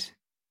 and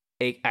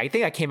I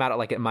think I came out at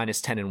like a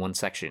 -10 in one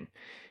section.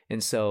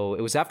 And so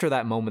it was after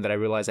that moment that I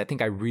realized I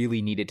think I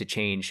really needed to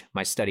change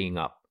my studying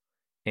up.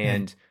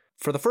 And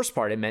for the first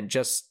part, it meant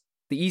just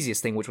the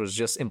easiest thing, which was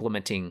just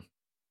implementing,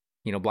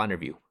 blind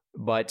review.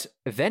 But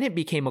then it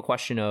became a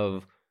question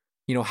of,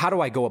 how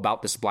do I go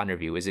about this blind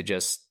review? Is it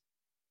just,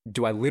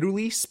 do I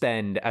literally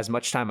spend as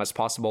much time as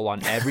possible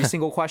on every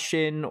single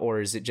question? Or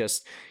is it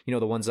just,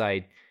 the ones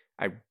I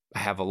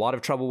have a lot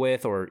of trouble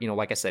with, or,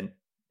 like I said,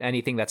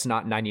 anything that's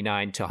not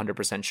 99 to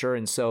 100% sure.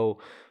 And so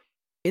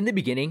in the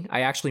beginning,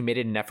 I actually made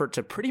it an effort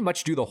to pretty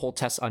much do the whole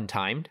test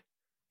untimed.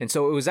 And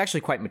so it was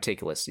actually quite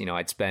meticulous.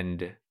 I'd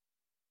spend,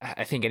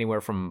 I think,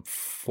 anywhere from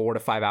 4 to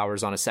 5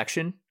 hours on a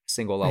section,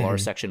 single LR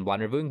section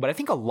blind reviewing. But I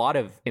think a lot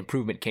of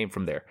improvement came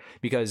from there,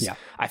 because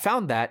I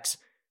found that,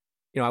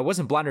 I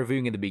wasn't blind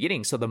reviewing in the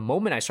beginning. So the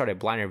moment I started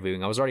blind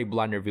reviewing, I was already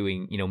blind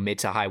reviewing, mid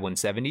to high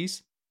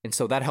 170s. And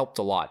so that helped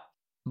a lot.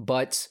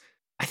 But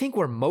I think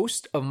where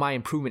most of my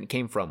improvement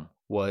came from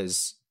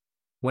was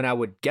when I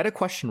would get a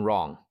question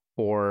wrong,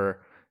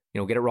 or,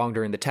 get it wrong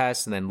during the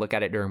test and then look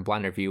at it during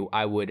blind review,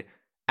 I would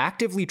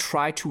actively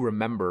try to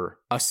remember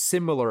a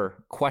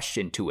similar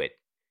question to it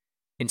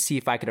and see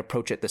if I could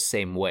approach it the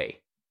same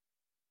way.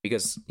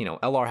 Because,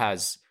 LR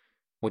has,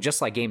 well,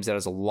 just like games, that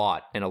has a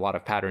lot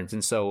of patterns.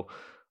 And so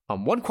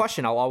One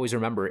question I'll always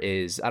remember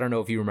is, I don't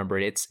know if you remember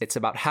it, it's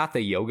about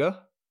hatha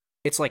yoga.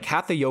 It's like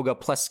hatha yoga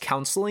plus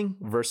counseling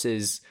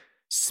versus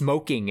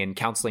smoking and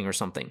counseling or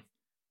something.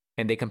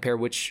 And they compare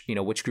which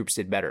groups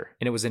did better.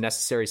 And it was a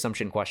necessary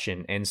assumption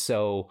question. And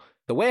so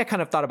the way I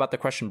kind of thought about the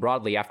question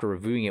broadly after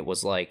reviewing it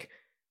was like,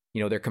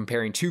 they're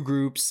comparing two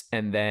groups,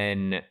 and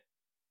then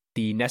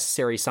the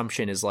necessary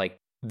assumption is like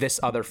this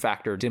other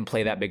factor didn't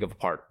play that big of a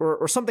part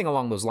or something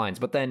along those lines.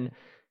 But then,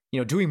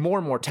 doing more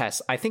and more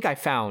tests, I think I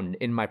found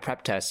in my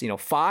prep tests,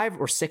 5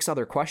 or 6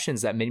 other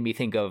questions that made me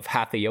think of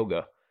hatha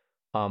yoga.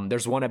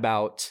 There's one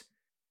about,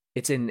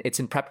 it's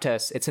in prep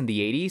tests, it's in the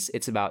 80s.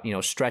 It's about,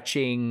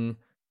 stretching.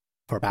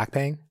 For back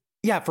pain?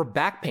 Yeah, for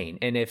back pain.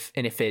 And if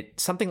it,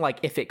 something like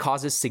if it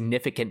causes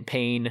significant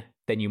pain,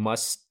 then you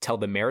must tell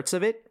the merits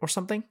of it or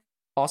something.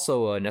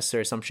 Also a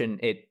necessary assumption.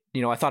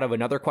 I thought of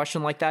another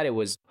question like that. It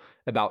was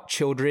about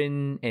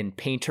children and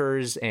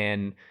painters,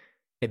 and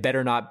it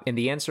better not, and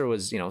the answer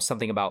was,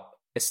 something about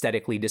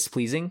aesthetically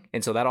displeasing.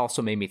 And so that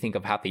also made me think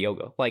of hatha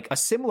yoga, like a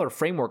similar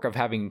framework of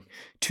having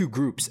two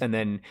groups, and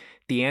then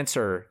the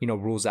answer,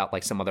 rules out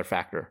like some other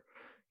factor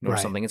or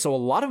something. And so a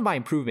lot of my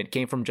improvement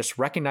came from just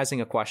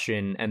recognizing a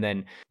question, and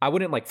then I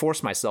wouldn't like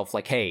force myself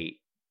like, hey,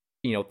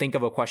 think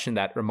of a question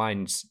that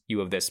reminds you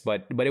of this,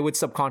 but it would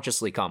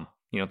subconsciously come,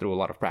 through a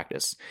lot of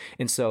practice.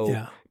 And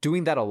so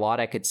doing that a lot,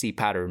 I could see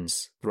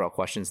patterns throughout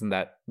questions, and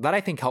that I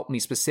think helped me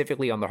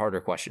specifically on the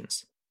harder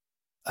questions.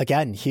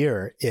 Again,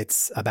 here,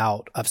 it's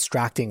about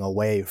abstracting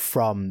away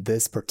from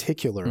this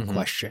particular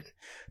question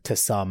to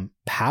some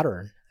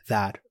pattern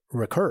that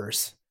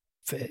recurs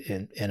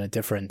in a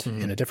different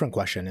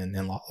question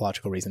in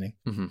logical reasoning.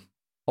 Mm-hmm.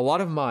 A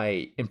lot of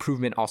my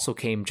improvement also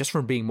came just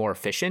from being more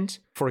efficient.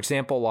 For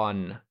example,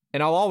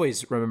 and I'll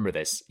always remember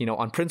this,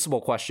 on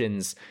principal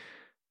questions,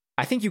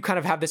 I think you kind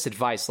of have this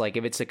advice, like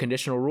if it's a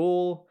conditional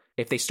rule,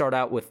 if they start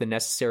out with the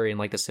necessary and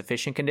like the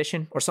sufficient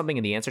condition or something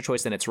in the answer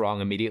choice, then it's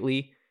wrong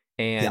immediately.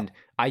 And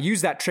I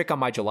used that trick on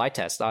my July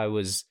test.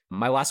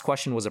 My last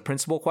question was a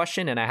principal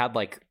question, and I had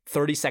like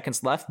 30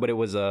 seconds left, but it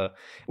was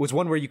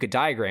one where you could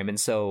diagram. And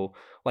so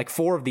like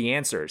 4 of the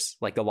answers,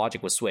 like the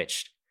logic was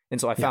switched. And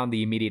so I found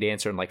the immediate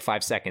answer in like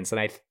 5 seconds. And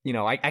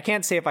I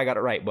can't say if I got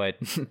it right, but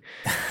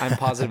I'm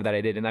positive that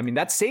I did. And I mean,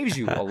 that saves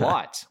you a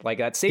lot. Like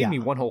that saved me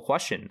one whole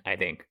question, I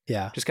think.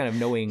 Yeah. Just kind of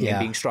knowing and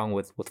being strong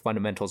with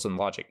fundamentals and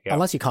logic. Yeah.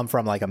 Unless you come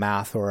from like a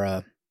math or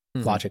a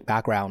logic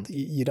background,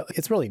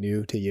 it's really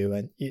new to you,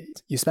 and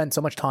you spend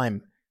so much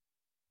time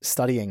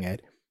studying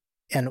it.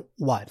 And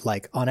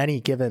like on any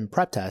given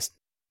prep test,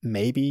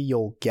 maybe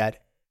you'll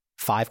get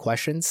 5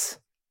 questions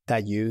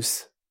that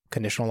use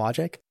conditional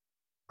logic,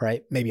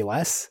 right? Maybe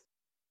less,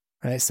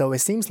 right? So it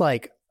seems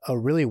like a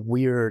really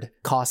weird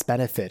cost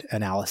benefit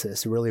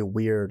analysis, a really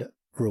weird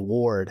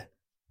reward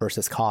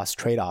versus cost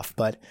trade-off.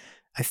 But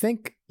I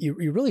think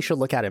you really should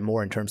look at it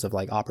more in terms of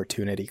like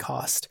opportunity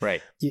cost.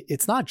 Right.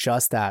 It's not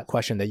just that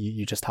question that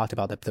you just talked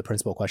about, the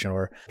principal question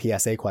or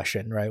PSA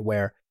question, right?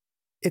 Where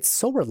it's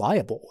so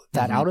reliable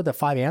that out of the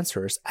 5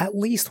 answers, at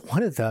least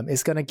one of them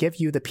is going to give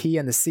you the P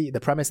and the C, the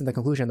premise and the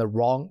conclusion, in the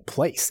wrong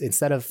place.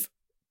 Instead of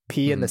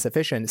P in the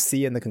sufficient,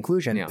 C in the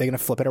conclusion, they're going to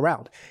flip it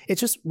around. It's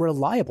just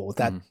reliable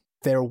that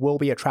there will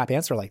be a trap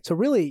answer like. So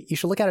really, you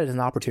should look at it as an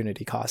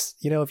opportunity cost.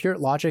 If your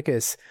logic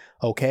is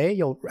okay,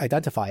 you'll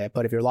identify it.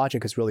 But if your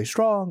logic is really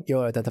strong,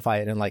 you'll identify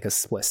it in like a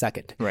split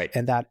second. Right.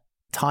 And that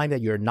time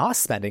that you're not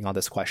spending on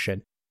this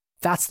question,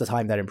 that's the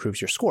time that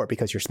improves your score,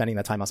 because you're spending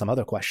that time on some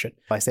other question.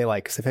 If I say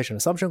like sufficient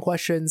assumption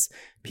questions,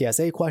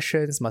 PSA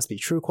questions, must be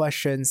true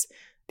questions,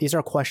 these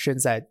are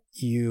questions that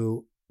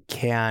you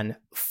can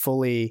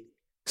fully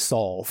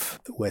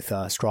solve with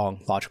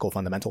strong logical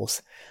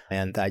fundamentals,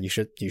 and that you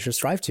should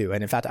strive to.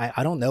 And in fact,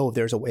 I don't know if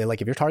there's a way,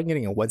 like if you're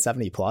targeting a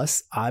 170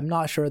 plus, I'm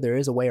not sure there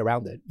is a way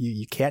around it.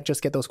 You can't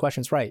just get those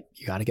questions right.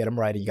 You got to get them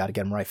right, and you got to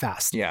get them right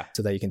fast. Yeah.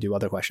 So that you can do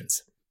other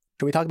questions.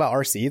 Should we talk about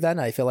RC then?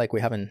 I feel like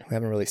we haven't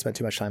really spent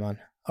too much time on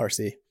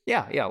RC.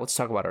 Yeah. Let's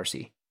talk about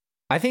RC.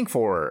 I think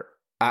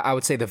I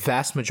would say the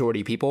vast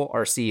majority of people,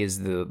 RC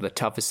is the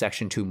toughest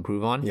section to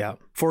improve on. Yeah.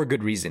 For a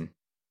good reason.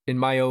 In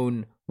my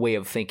own way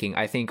of thinking,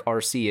 I think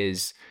RC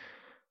is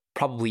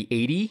probably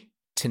 80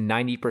 to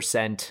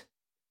 90%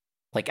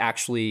 like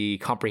actually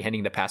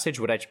comprehending the passage,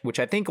 which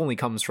I think only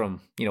comes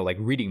from, like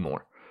reading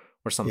more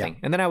or something.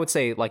 And then I would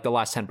say like the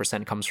last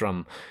 10% comes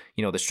from,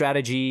 the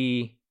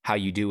strategy, how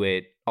you do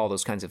it, all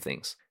those kinds of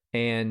things.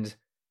 And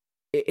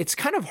it's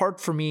kind of hard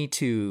for me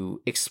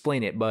to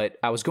explain it, but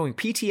I was going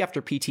PT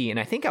after PT, and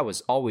I think I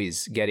was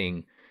always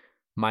getting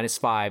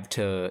 -5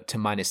 to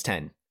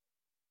 -10.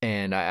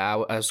 And I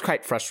was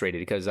quite frustrated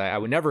because I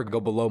would never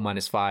go below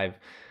 -5,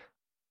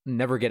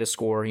 never get a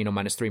score,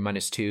 -3,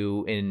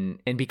 -2.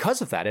 And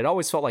because of that, it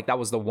always felt like that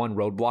was the one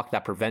roadblock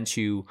that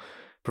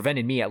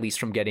prevented me at least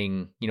from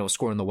getting, a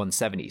score in the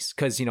 170s.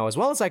 Because, as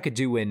well as I could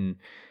do in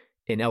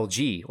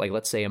LG, like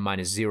let's say a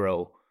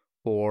 -0,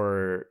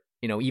 or,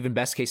 even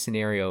best case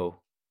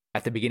scenario,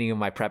 at the beginning of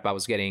my prep, I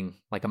was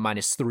getting like a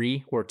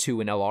 -3 or 2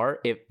 in LR.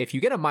 If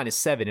you get a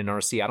 -7 in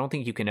RC, I don't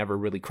think you can ever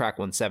really crack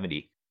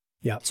 170.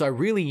 Yeah. So I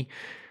really,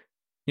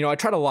 I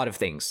tried a lot of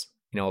things.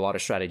 a lot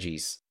of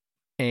strategies.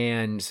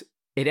 And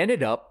it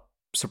ended up,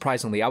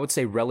 surprisingly, I would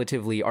say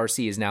relatively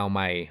RC is now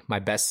my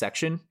best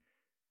section.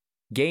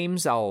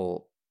 Games,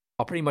 I'll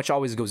pretty much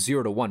always go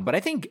 0 to 1, but I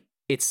think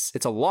it's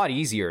a lot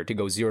easier to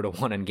go 0 to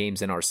 1 on games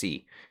than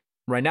RC.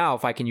 Right now,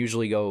 if I can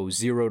usually go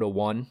 0 to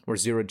 1 or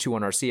 0 to 2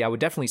 on RC, I would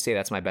definitely say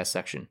that's my best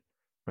section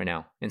right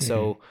now. And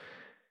so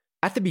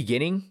at the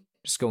beginning,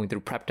 just going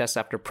through prep test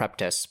after prep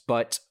test,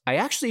 but I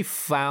actually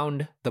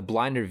found the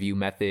blind review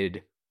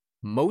method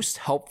most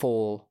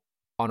helpful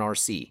on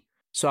RC.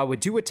 So I would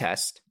do a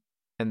test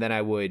and then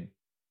I would,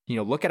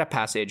 look at a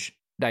passage,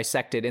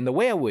 dissect it. And the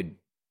way I would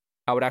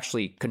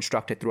actually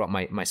construct it throughout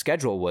my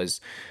schedule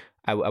was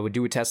I would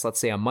do a test, let's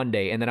say on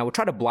Monday, and then I would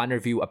try to blind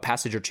review a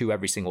passage or two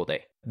every single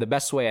day. The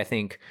best way, I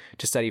think,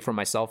 to study for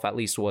myself at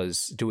least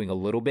was doing a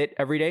little bit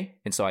every day.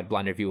 And so I'd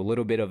blind review a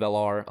little bit of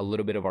LR, a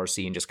little bit of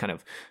RC, and just kind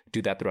of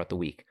do that throughout the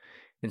week.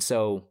 And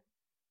so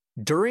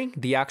during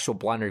the actual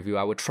blind review,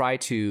 I would try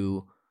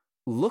to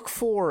look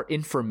for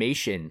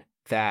information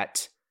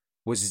that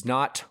was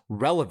not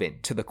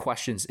relevant to the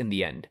questions in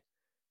the end.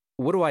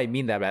 What do I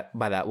mean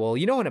by that? Well,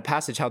 in a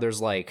passage how there's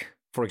like,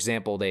 for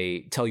example,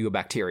 they tell you a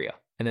bacteria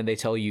and then they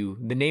tell you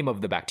the name of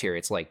the bacteria.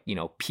 It's like,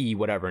 P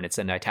whatever, and it's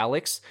in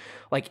italics,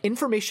 like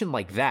information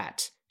like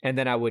that. And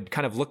then I would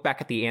kind of look back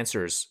at the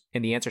answers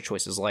and the answer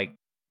choices, like,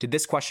 did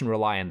this question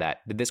rely on that?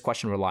 Did this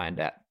question rely on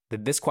that?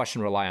 Did this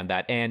question rely on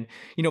that? And,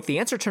 if the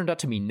answer turned out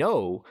to be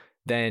no,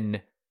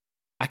 then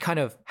I kind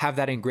of have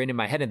that ingrained in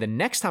my head. And the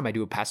next time I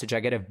do a passage, I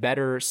get a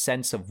better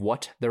sense of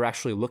what they're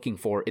actually looking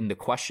for in the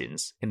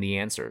questions, in the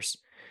answers.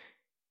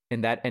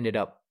 And that ended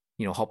up,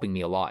 helping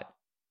me a lot.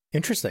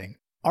 Interesting.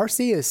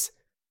 RC is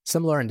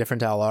similar and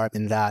different to LR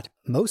in that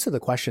most of the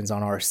questions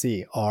on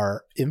RC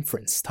are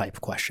inference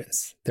type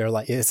questions.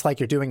 It's like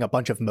you're doing a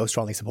bunch of most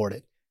strongly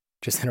supported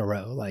just in a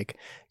row. Like,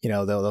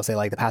 they'll say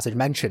like the passage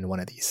mentioned one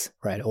of these,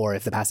 right? Or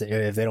if they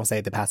don't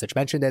say the passage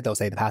mentioned it, they'll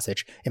say the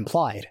passage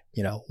implied,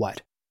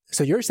 what.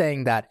 So you're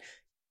saying that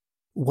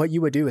what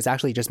you would do is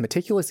actually just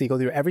meticulously go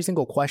through every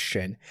single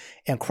question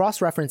and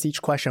cross-reference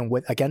each question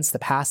against the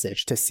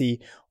passage to see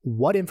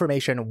what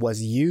information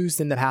was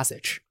used in the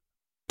passage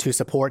to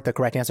support the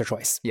correct answer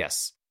choice.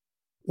 Yes.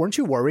 Weren't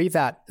you worried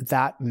that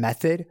that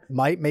method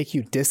might make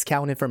you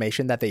discount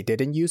information that they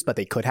didn't use, but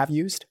they could have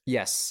used?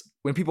 Yes.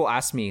 When people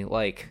ask me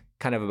like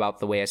kind of about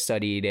the way I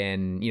studied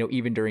and,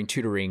 even during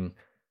tutoring,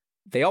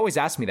 they always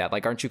ask me that,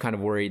 like, aren't you kind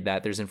of worried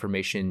that there's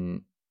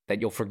information that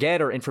you'll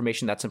forget or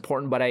information that's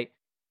important? But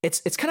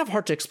it's kind of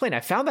hard to explain. I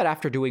found that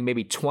after doing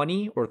maybe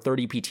 20 or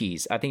 30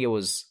 PTs, I think it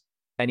was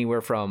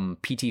anywhere from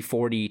PT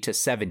 40 to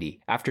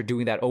 70. After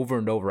doing that over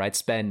and over, I'd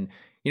spend,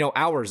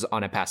 hours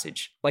on a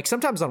passage. Like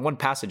sometimes on one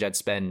passage, I'd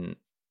spend,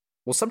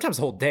 sometimes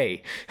a whole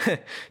day,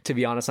 to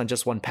be honest, on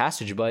just one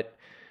passage. But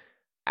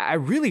I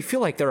really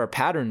feel like there are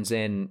patterns,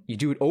 and you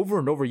do it over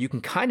and over, you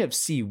can kind of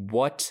see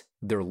what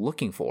they're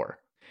looking for.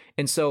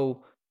 And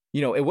so,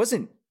 it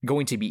wasn't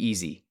going to be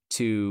easy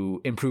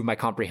to improve my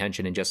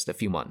comprehension in just a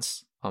few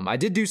months. I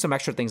did do some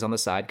extra things on the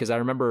side because I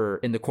remember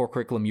in the core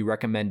curriculum, you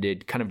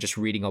recommended kind of just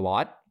reading a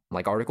lot,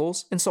 like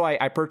articles. And so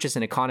I purchased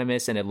an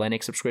Economist and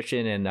Atlantic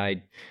subscription, and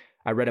I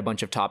read a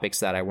bunch of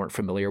topics that I weren't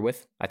familiar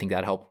with. I think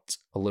that helped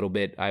a little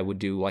bit. I would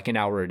do like an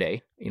hour a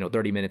day,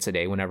 30 minutes a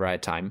day whenever I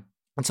had time.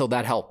 And so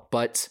that helped.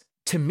 But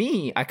to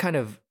me, I kind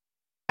of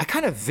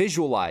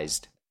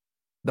visualized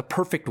the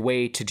perfect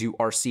way to do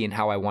RC and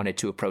how I wanted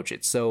to approach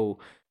it. So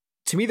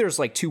to me, there's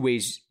like two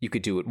ways you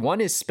could do it. One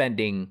is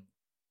spending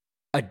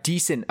a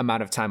decent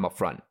amount of time up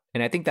front.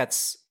 And I think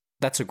that's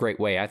a great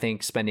way. I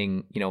think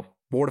spending,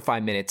 4 to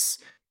 5 minutes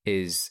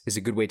is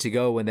a good way to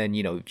go. And then,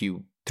 if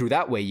you through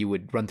that way, you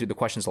would run through the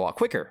questions a lot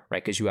quicker,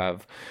 right? Because you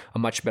have a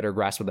much better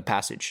grasp of the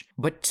passage.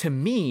 But to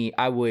me,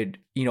 I would,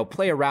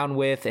 play around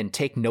with and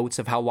take notes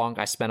of how long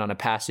I spent on a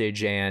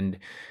passage and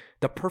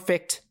the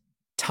perfect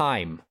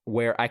time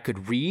where I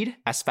could read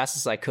as fast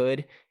as I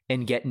could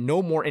and get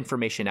no more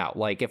information out.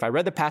 Like if I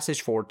read the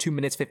passage for 2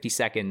 minutes, 50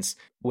 seconds,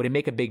 would it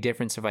make a big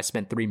difference if I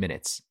spent 3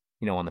 minutes,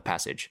 on the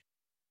passage?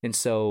 And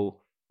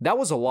so that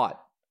was a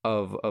lot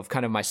of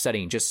kind of my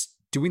studying, just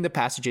doing the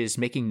passages,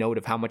 making note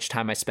of how much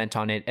time I spent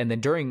on it. And then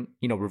during,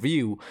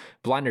 review,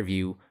 blind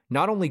review,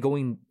 not only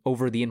going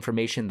over the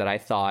information that I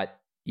thought,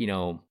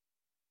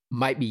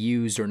 might be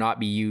used or not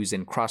be used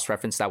and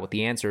cross-reference that with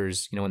the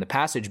answers, in the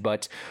passage,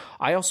 but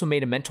I also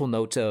made a mental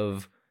note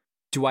of,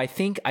 do I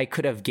think I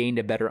could have gained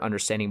a better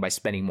understanding by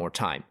spending more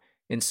time?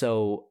 And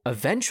so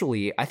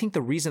eventually, I think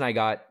the reason I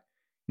got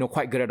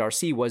quite good at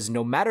RC was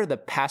no matter the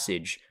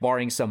passage,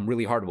 barring some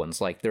really hard ones,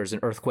 like there's an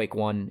earthquake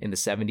one in the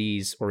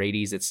 70s or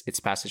 80s, its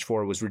passage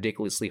 4 was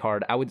ridiculously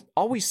hard. I would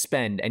always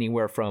spend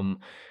anywhere from,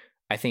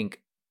 I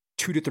think,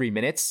 2 to 3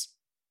 minutes,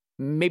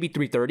 maybe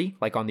 3:30,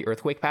 like on the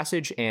earthquake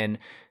passage. And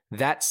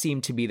that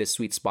seemed to be the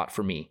sweet spot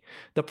for me.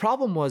 The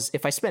problem was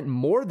if I spent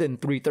more than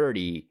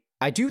 3:30,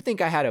 I do think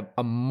I had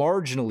a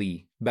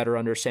marginally better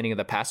understanding of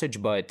the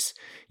passage, but,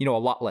 a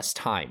lot less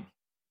time.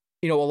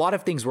 A lot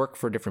of things work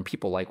for different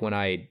people. Like when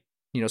I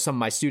some of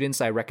my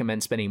students, I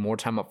recommend spending more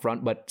time up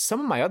front, but some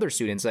of my other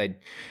students, they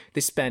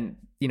spend,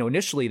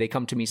 initially they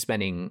come to me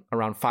spending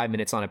around 5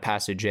 minutes on a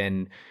passage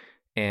and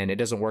it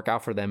doesn't work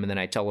out for them. And then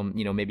I tell them,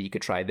 maybe you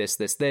could try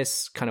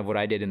this, kind of what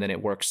I did. And then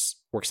it works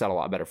out a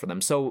lot better for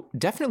them. So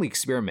definitely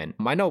experiment.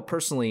 I know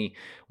personally,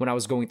 when I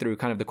was going through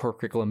kind of the core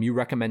curriculum, you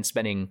recommend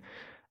spending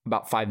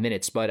about 5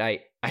 minutes, but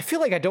I feel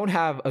like I don't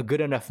have a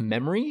good enough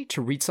memory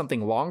to read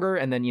something longer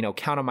and then,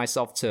 count on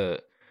myself to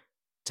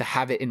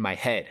have it in my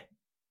head.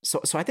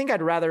 So I think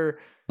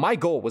my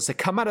goal was to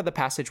come out of the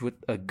passage with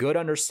a good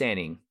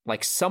understanding,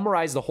 like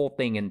summarize the whole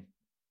thing in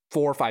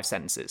 4 or 5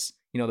 sentences,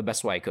 the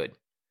best way I could.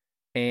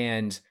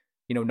 And,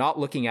 not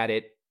looking at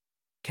it,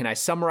 can I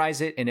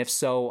summarize it? And if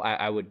so,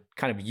 I would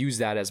kind of use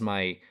that as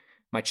my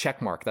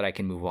check mark that I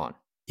can move on.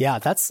 Yeah,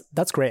 that's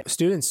great.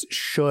 Students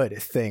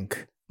should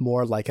think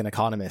more like an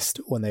economist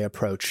when they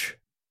approach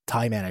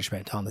time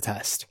management on the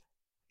test.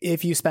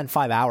 If you spend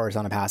 5 hours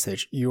on a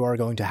passage, you are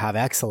going to have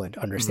excellent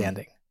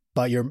understanding. Mm-hmm.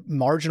 But your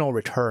marginal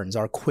returns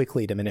are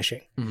quickly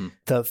diminishing. Mm-hmm.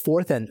 The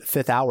 4th and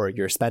 5th hour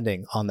you're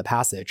spending on the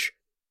passage,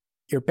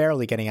 you're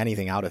barely getting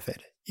anything out of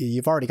it.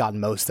 You've already gotten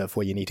most of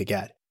what you need to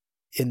get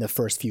in the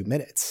first few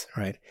minutes,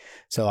 right?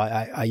 So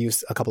I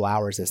use a couple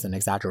hours as an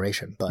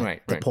exaggeration,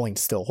 but the point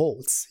still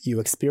holds. You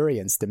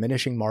experience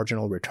diminishing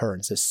marginal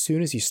returns as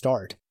soon as you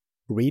start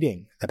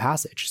reading the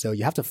passage. So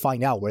you have to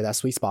find out where that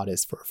sweet spot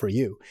is for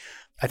you.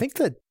 I think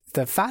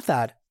the fact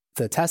that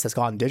the test has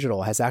gone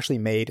digital has actually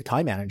made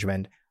time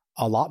management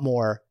a lot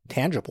more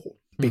tangible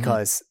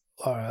because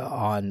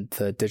on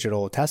the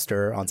digital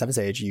tester on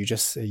 7Sage,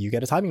 you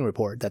get a timing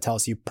report that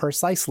tells you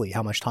precisely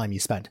how much time you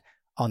spent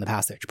on the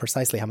passage,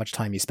 precisely how much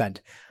time you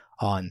spent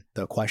on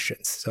the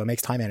questions. So it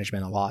makes time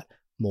management a lot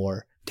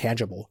more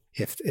tangible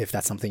if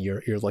that's something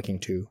you're looking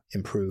to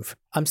improve.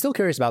 I'm still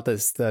curious about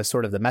the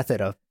sort of the method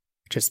of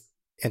just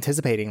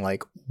anticipating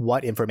like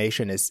what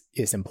information is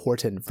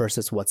important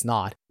versus what's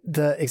not.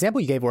 The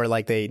example you gave where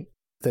like the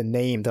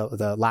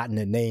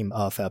Latin name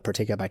of a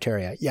particular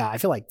bacteria. Yeah, I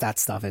feel like that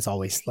stuff is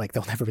always like,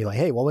 they'll never be like,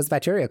 hey, what was the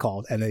bacteria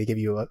called? And then they give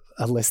you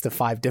a list of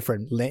 5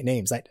 different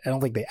names. I don't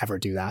think they ever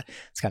do that.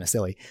 It's kind of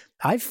silly.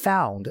 I've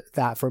found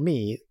that for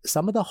me,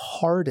 some of the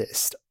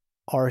hardest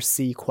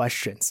RC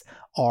questions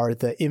are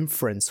the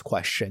inference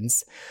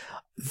questions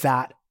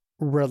that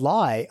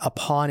rely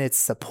upon its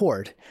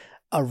support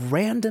a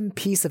random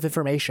piece of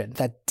information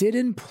that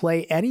didn't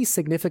play any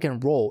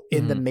significant role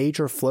in the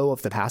major flow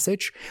of the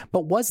passage,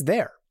 but was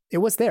there. It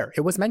was there.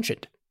 It was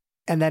mentioned.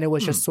 And then it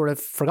was just sort of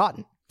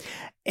forgotten.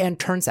 And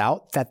turns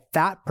out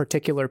that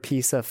particular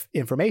piece of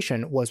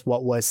information was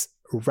what was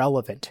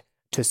relevant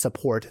to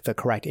support the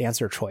correct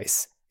answer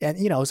choice. And,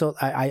 so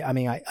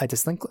I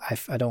distinctly,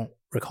 I don't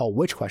recall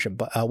which question,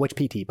 but which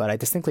PT, but I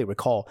distinctly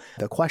recall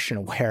the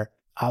question where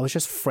I was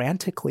just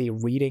frantically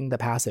reading the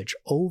passage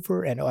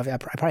over and over. I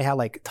probably had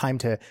like time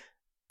to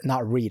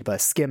not read,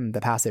 but skim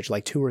the passage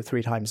like 2 or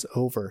 3 times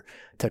over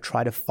to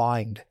try to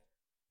find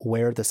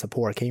where the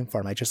support came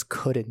from. I just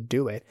couldn't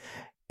do it.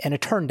 And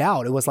it turned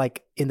out it was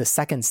like in the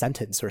second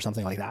sentence or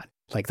something like that.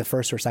 Like the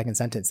first or second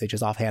sentence, they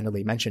just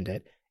offhandedly mentioned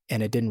it.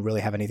 And it didn't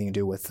really have anything to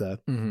do with the,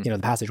 the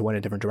passage went in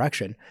a different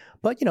direction.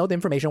 But, the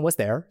information was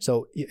there.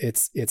 So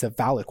it's a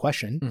valid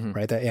question,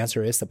 right? The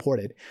answer is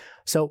supported.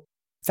 So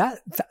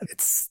that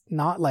it's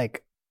not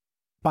like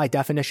by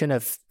definition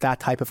of that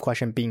type of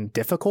question being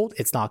difficult,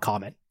 it's not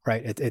common,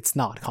 right? It's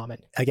not common.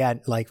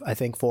 Again, like I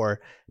think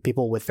for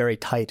people with very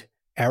tight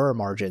error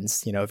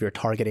margins, if you're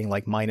targeting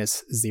like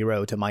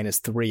 -0 to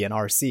 -3 in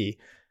RC,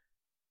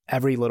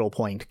 every little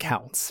point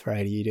counts,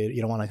 right? You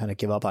don't want to kind of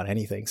give up on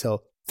anything.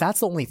 So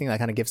that's the only thing that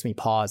kind of gives me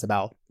pause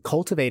about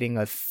cultivating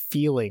a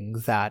feeling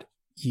that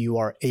you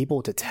are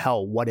able to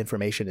tell what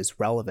information is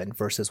relevant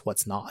versus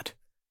what's not.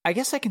 I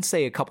guess I can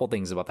say a couple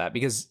things about that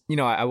because,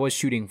 I was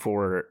shooting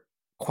for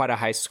quite a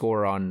high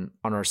score on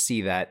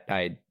RC that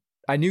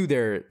I knew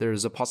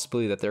there's a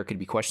possibility that there could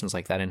be questions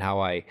like that and how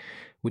I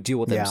would deal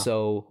with them. Yeah.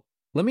 So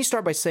let me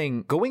start by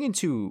saying going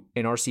into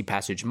an RC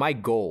passage, my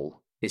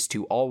goal is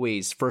to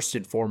always first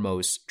and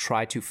foremost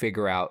try to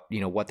figure out,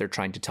 what they're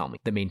trying to tell me,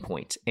 the main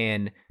point.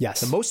 And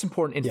the most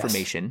important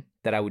information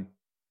that I would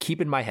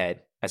keep in my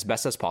head as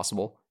best as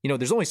possible.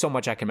 There's only so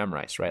much I can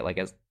memorize, right? Like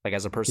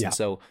as a person. Yeah.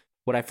 So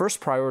what I first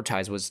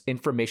prioritized was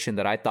information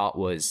that I thought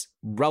was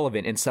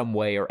relevant in some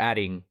way or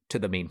adding to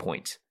the main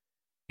point.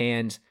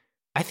 And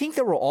I think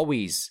there will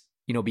always,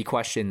 be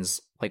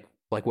questions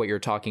like what you're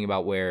talking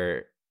about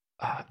where,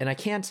 and I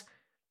can't,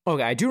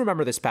 okay, I do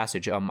remember this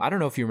passage. I don't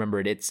know if you remember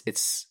it.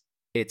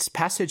 It's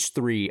passage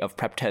 3 of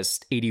prep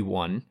test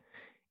 81.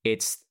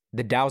 It's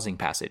the dowsing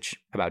passage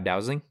about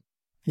dowsing.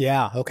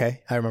 Yeah.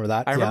 Okay. I remember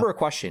that. I remember a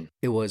question.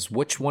 It was,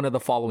 which one of the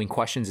following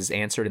questions is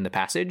answered in the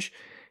passage?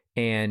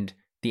 And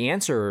the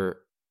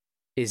answer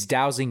is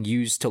dowsing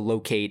used to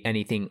locate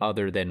anything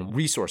other than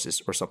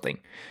resources or something.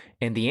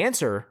 And the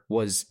answer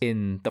was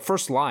in the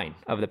first line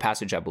of the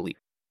passage, I believe.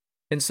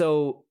 And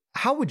so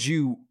how would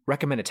you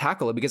recommend to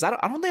tackle it? Because I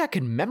don't think I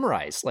can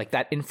memorize like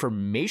that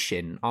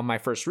information on my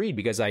first read,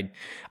 because I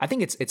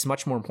think it's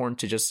much more important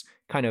to just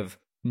kind of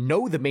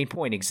know the main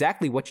point,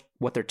 exactly what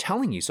they're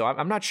telling you. So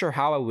I'm not sure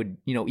how I would,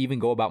 even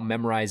go about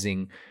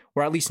memorizing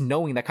or at least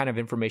knowing that kind of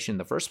information in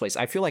the first place.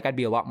 I feel like I'd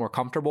be a lot more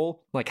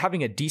comfortable like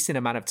having a decent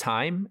amount of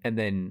time and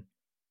then,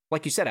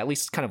 like you said, at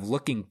least kind of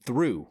looking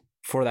through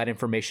for that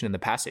information in the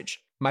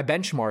passage. My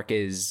benchmark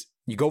is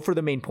you go for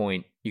the main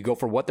point, you go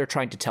for what they're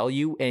trying to tell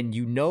you, and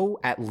you know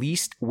at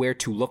least where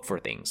to look for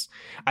things.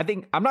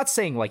 I'm not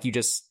saying like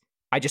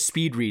I just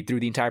speed read through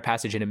the entire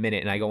passage in a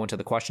minute and I go into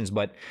the questions,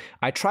 but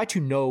I try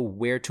to know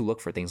where to look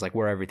for things, like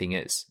where everything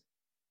is.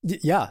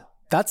 Yeah,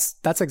 that's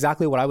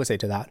exactly what I would say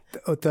to that.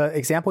 The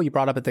example you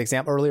brought up at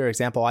the earlier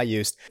example I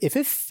used,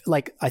 if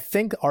like, I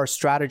think our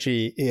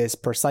strategy is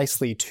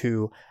precisely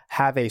to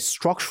have a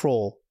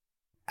structural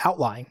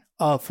outline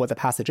of what the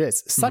passage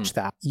is, such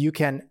that you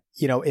can,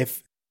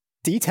 if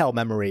detail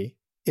memory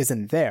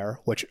isn't there,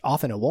 which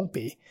often it won't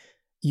be,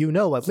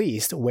 at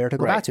least where to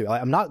go back to.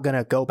 I'm not going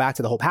to go back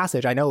to the whole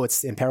passage. I know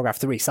it's in paragraph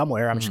 3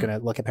 somewhere. I'm just going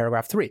to look at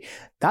paragraph 3.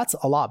 That's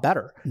a lot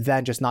better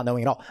than just not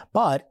knowing at all.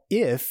 But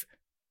if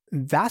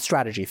that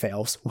strategy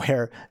fails,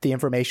 where the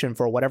information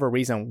for whatever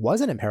reason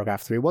wasn't in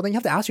paragraph 3, well, then you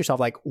have to ask yourself,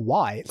 like,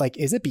 why? Like,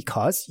 is it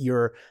because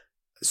your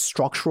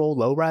structural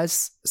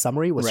low-res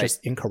summary was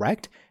just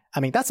incorrect? I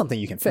mean, that's something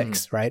you can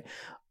fix, right?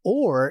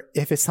 Or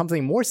if it's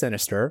something more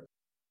sinister,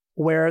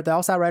 where the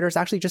LSAT writers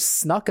actually just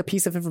snuck a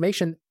piece of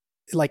information,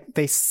 like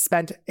they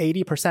spent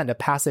 80%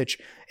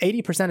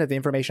 of the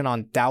information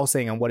on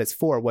dowsing and what it's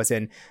for was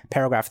in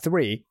paragraph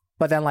 3,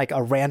 but then like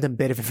a random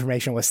bit of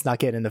information was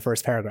snuck in the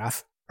first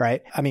paragraph,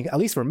 right? I mean, at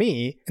least for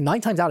me,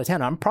 9 times out of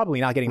 10, I'm probably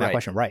not getting that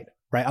question right?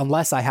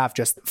 Unless I have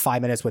just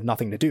 5 minutes with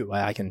nothing to do.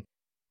 I can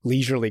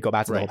leisurely go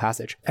back to the whole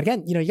passage.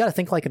 Again, you got to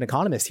think like an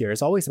economist here.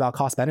 It's always about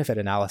cost benefit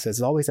analysis.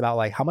 It's always about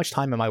like, how much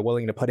time am I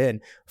willing to put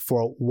in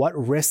for what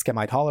risk am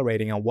I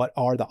tolerating and what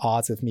are the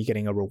odds of me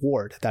getting a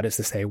reward? That is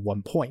to say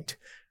 1 point,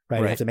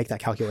 right? You have to make that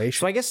calculation.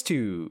 So I guess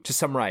to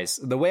summarize,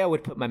 the way I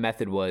would put my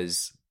method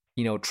was,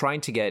 trying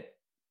to get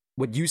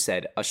what you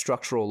said, a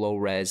structural low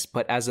res,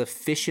 but as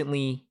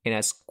efficiently and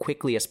as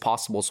quickly as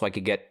possible so I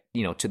could get,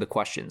 to the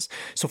questions.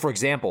 So for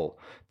example,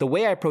 the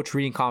way I approach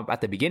reading comp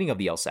at the beginning of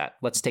the LSAT,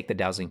 let's take the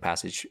dowsing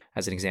passage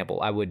as an example.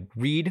 I would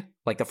read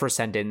like the first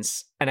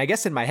sentence, and I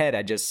guess in my head,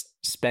 I just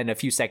spend a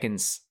few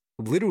seconds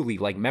literally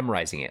like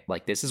memorizing it.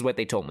 Like, this is what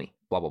they told me,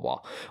 blah, blah,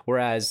 blah.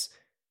 Whereas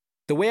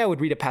the way I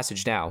would read a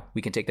passage now,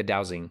 we can take the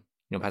dowsing,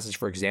 passage,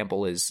 for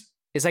example, is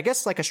I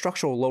guess like a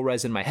structural low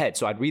res in my head.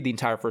 So I'd read the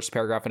entire first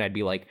paragraph and I'd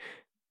be like,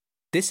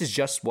 this is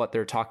just what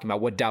they're talking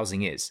about, what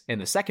dowsing is.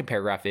 And the second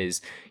paragraph is,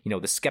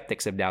 the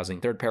skeptics of dowsing.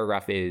 Third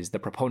paragraph is the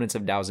proponents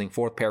of dowsing.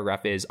 Fourth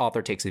paragraph is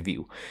author takes a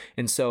view.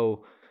 And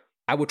so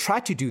I would try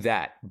to do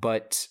that,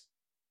 but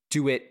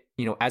do it,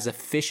 as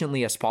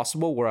efficiently as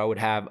possible where I would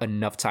have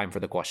enough time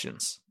for the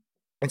questions.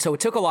 And so it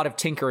took a lot of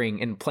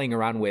tinkering and playing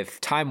around with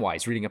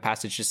time-wise, reading a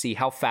passage to see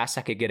how fast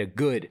I could get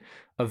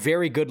a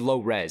very good low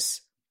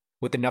res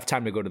with enough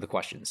time to go to the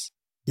questions.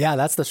 Yeah,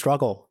 that's the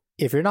struggle.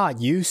 If you're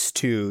not used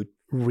to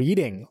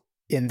reading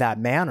in that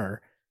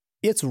manner,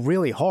 it's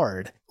really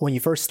hard when you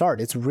first start.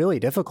 It's really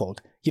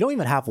difficult. You don't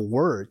even have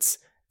words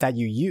that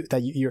you use,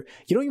 you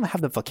don't even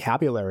have the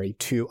vocabulary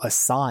to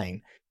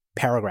assign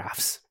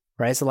paragraphs,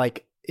 right? So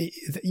like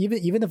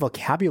even the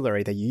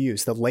vocabulary that you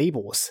use, the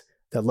labels,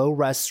 the low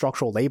res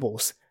structural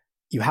labels,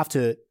 you have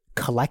to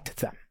collect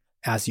them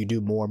as you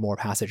do more and more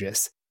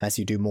passages, as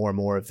you do more and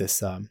more of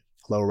this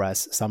low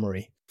res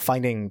summary,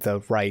 finding the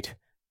right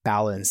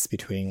balance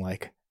between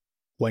like,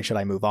 when should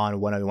I move on?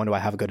 When do I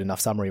have a good enough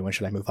summary? When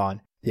should I move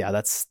on? Yeah,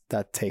 that's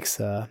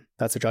a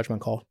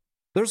judgment call.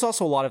 There's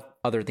also a lot of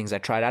other things I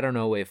tried. I don't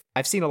know if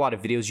I've seen a lot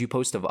of videos you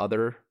post of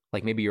other,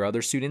 like maybe your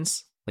other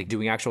students, like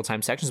doing actual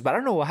time sections, but I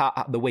don't know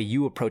how the way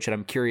you approach it.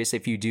 I'm curious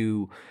if you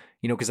do,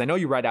 because I know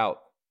you write out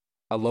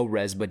a low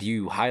res, but do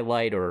you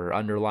highlight or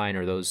underline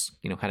or those,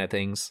 kind of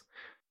things?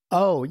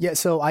 Oh, yeah.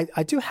 So I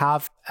do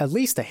have at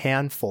least a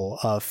handful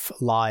of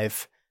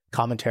live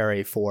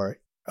commentary for.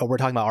 We're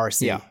talking about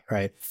RC,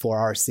 right? For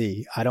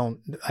RC,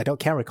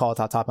 can't recall off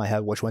the top of my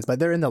head which ones, but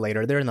they're in the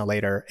later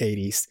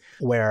 80s,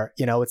 where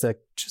it's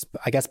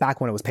I guess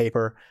back when it was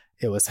paper,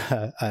 it was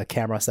a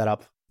camera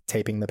setup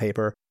taping the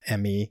paper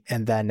and me,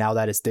 and then now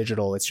that it's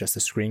digital, it's just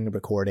a screen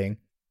recording,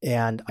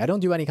 and I don't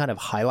do any kind of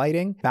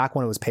highlighting. Back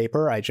when it was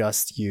paper, I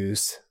just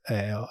use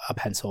a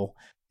pencil.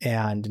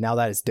 And now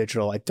that it's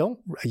digital, I don't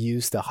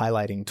use the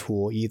highlighting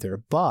tool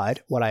either.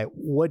 But what I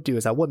would do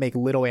is I would make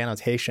little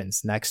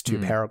annotations next to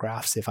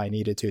paragraphs if I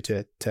needed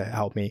to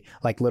help me,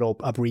 like little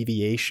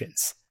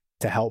abbreviations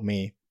to help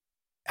me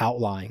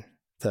outline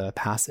the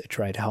passage,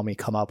 right? To help me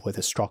come up with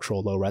a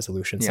structural low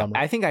resolution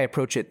summary. I think I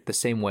approach it the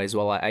same way as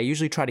well. I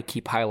usually try to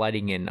keep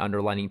highlighting and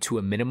underlining to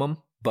a minimum,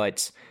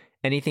 but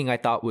anything I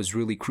thought was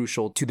really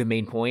crucial to the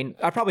main point,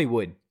 I probably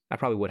would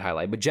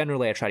highlight, but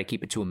generally I try to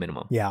keep it to a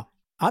minimum. Yeah.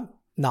 I'm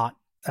not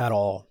at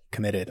all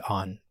committed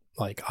on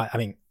like, I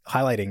mean,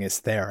 highlighting is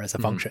there as a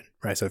function,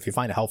 right? So if you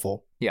find it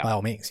helpful, by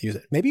all means, use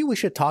it. Maybe we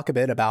should talk a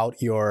bit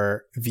about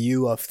your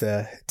view of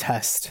the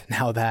test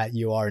now that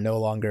you are no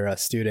longer a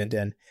student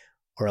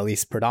or at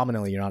least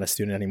predominantly you're not a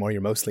student anymore.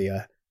 You're mostly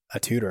a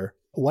tutor.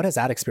 What has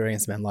that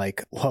experience been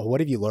like?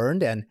 What have you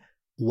learned, and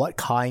what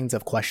kinds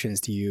of questions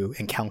do you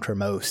encounter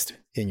most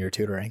in your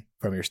tutoring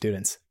from your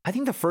students? I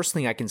think the first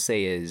thing I can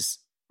say is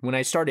when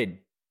I started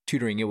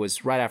tutoring, it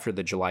was right after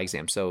the July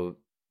exam. So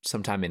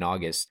sometime in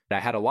August, I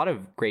had a lot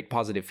of great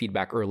positive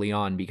feedback early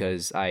on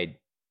because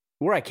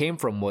where I came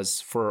from was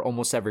for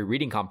almost every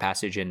reading comp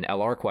passage and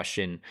LR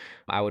question,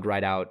 I would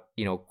write out,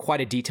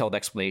 quite a detailed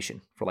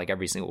explanation for like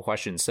every single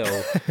question. So,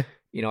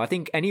 I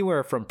think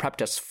anywhere from prep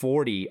test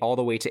 40 all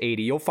the way to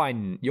 80, you'll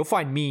find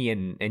me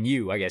and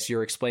you, I guess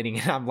you're explaining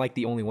and I'm like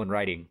the only one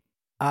writing.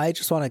 I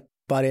just want to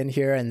butt in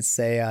here and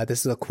say,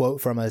 this is a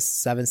quote from a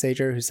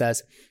 7-Sager who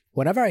says,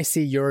 "Whenever I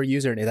see your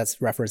username," that's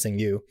referencing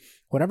you,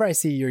 "whenever I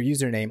see your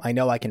username, I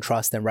know I can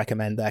trust and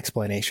recommend the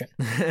explanation."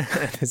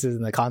 This is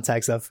in the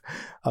context of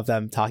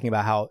them talking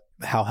about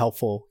how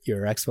helpful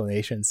your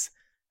explanations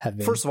have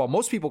been. First of all,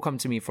 most people come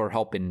to me for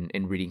help in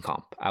reading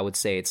comp. I would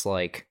say it's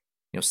like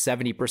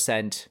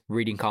 70%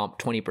 reading comp,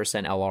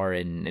 20% LR,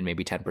 and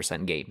maybe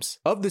 10% games.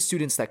 Of the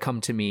students that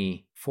come to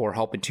me for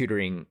help in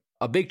tutoring,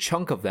 a big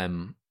chunk of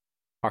them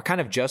are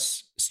kind of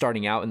just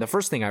starting out. And the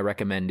first thing I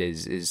recommend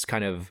is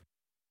kind of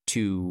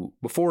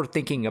before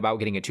thinking about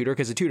getting a tutor,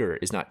 because a tutor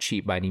is not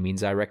cheap by any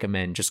means, I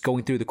recommend just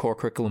going through the core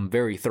curriculum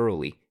very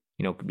thoroughly,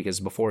 because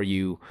before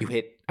you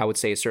hit, I would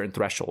say, a certain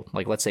threshold,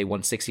 like let's say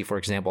 160, for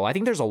example. I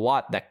think there's a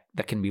lot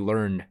that can be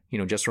learned,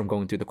 just from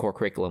going through the core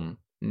curriculum,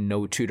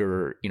 no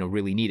tutor,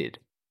 really needed.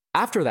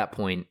 After that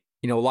point,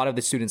 a lot of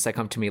the students that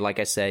come to me, like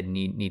I said,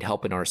 need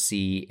help in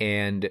RC.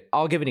 And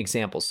I'll give an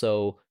example.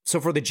 So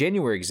for the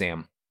January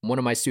exam, one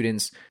of my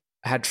students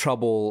had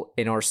trouble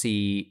in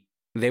RC.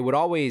 They would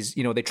always,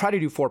 they try to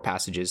do 4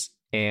 passages,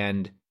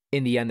 and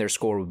in the end, their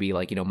score would be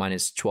like,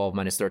 minus 12,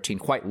 minus 13,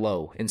 quite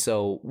low. And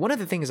so one of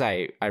the things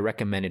I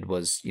recommended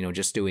was,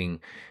 just doing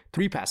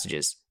 3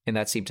 passages, and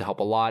that seemed to help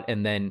a lot.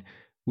 And then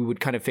we would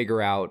kind of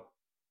figure out,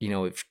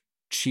 if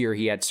she or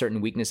he had certain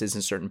weaknesses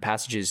in certain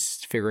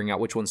passages, figuring out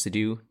which ones to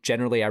do.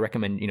 Generally, I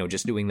recommend,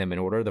 just doing them in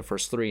order, the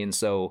first 3. And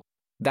so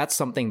that's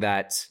something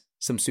that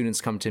some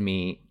students come to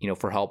me,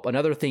 for help.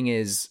 Another thing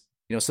is,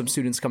 some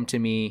students come to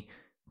me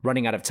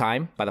running out of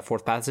time by the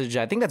 4th passage.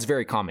 I think that's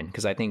very common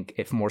because I think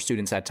if more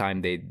students had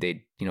time, they'd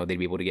be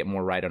able to get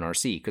more right on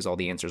RC because all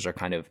the answers are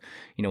kind of,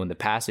 in the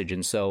passage.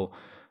 And so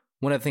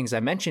one of the things I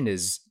mentioned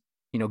is,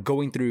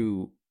 going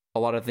through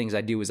a lot of things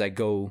I do is I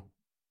go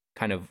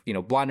kind of,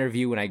 blind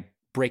review, and I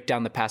break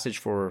down the passage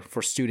for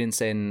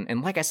students.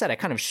 And like I said, I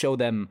kind of show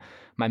them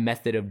my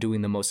method of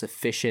doing the most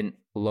efficient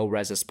low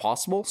res as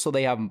possible. So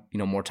they have,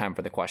 more time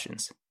for the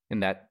questions.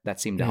 And that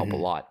seemed to help a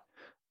lot.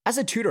 As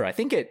a tutor, I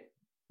think it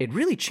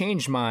really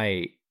changed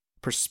my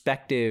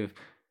perspective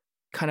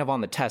kind of on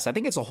the test. I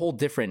think it's a whole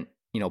different,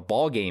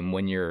 ball game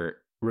when you're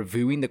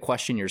reviewing the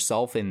question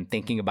yourself and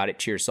thinking about it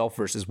to yourself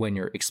versus when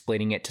you're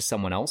explaining it to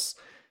someone else.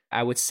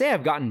 I would say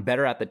I've gotten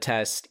better at the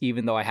test,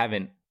 even though I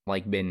haven't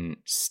been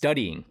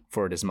studying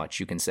for it as much,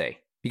 you can say.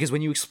 Because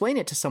when you explain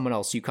it to someone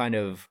else, you kind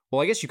of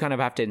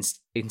have to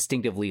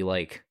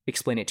instinctively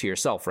explain it to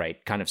yourself,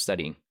 right? Kind of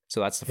studying.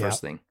 So that's the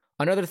first thing.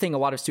 Another thing a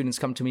lot of students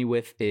come to me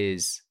with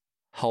is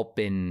help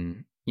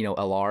in,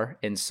 LR.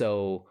 And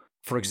so,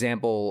 for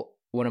example,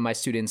 one of my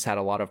students had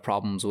a lot of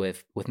problems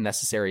with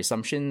necessary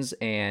assumptions.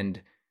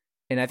 And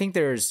I think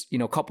there's,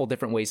 a couple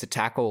different ways to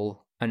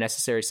tackle a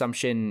necessary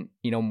assumption.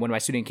 When my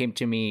student came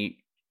to me,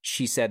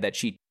 she said that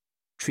she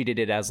treated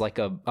it as like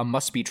a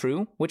must be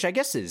true, which I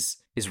guess is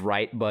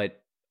right.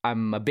 But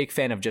I'm a big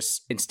fan of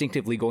just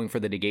instinctively going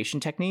for the negation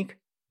technique,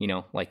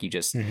 you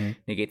just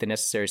negate the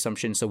necessary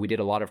assumption. So we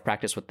did a lot of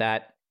practice with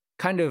that,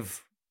 kind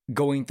of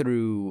going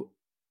through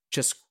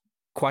just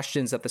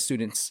questions that the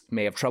students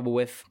may have trouble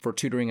with. For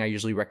tutoring, I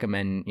usually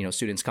recommend,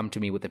 students come to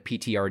me with a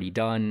PT already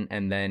done,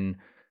 and then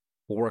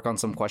we'll work on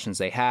some questions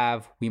they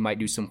have. We might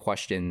do some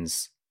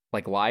questions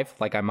live,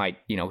 I might,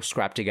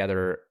 scrap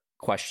together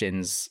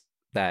questions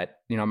that,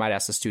 I might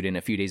ask the student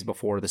a few days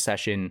before the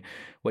session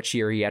what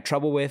she or he had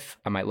trouble with.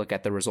 I might look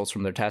at the results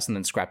from their test and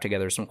then scrap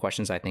together some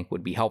questions I think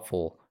would be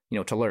helpful,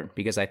 to learn.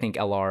 Because I think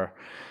LR,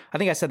 I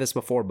think I said this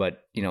before,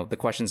 but, the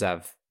questions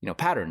have,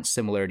 patterns,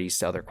 similarities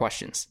to other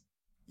questions.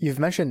 You've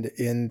mentioned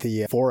in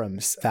the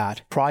forums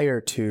that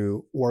prior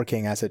to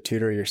working as a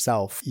tutor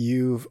yourself,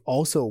 you've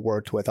also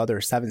worked with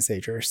other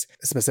 7-Sagers,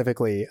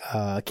 specifically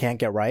Can't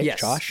Get Right,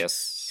 Josh,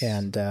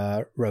 and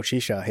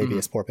Rochisha,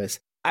 Habeas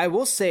Porpoise. I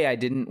will say I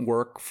didn't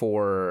work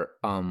with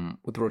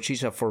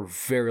Rochisha for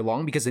very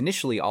long because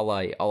initially all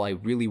I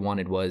really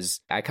wanted was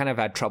I kind of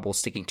had trouble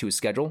sticking to a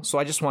schedule. So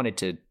I just wanted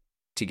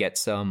to get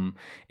some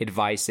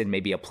advice and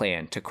maybe a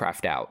plan to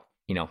craft out,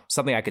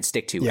 something I could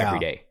stick to every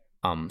day.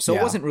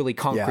 It wasn't really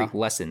concrete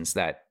lessons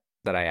that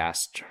I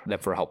asked them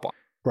for help on.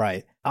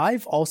 Right.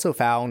 I've also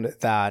found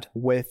that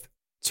with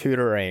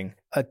tutoring,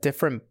 a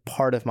different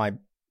part of my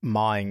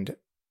mind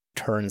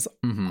turns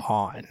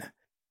on.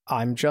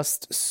 I'm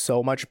just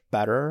so much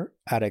better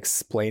at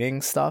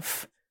explaining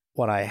stuff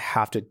when I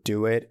have to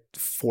do it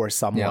for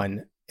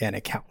someone and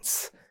it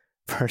counts.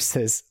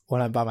 versus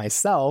when I'm by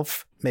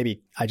myself,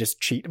 maybe I just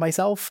cheat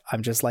myself.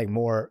 I'm just like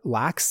more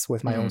lax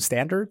with my own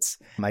standards.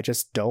 I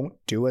just don't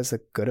do as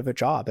good of a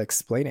job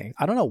explaining.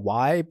 I don't know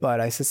why,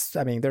 but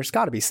I mean, there's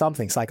got to be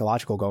something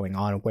psychological going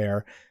on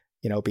where,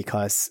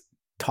 because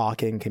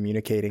talking,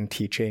 communicating,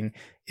 teaching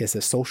is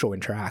a social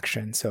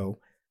interaction. So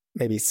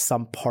maybe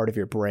some part of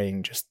your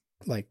brain just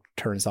like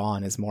turns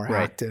on, is more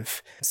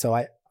active. So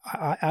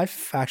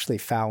I've actually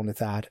found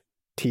that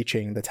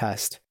teaching the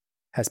test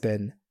has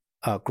been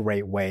a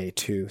great way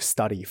to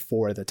study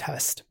for the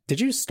test. Did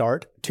you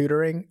start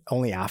tutoring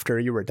only after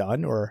you were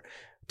done, or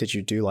did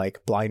you do like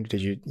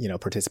did you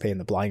participate in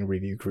the blind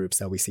review groups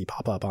that we see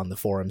pop up on the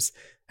forums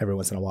every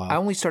once in a while? I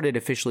only started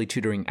officially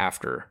tutoring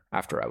after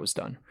I was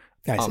done.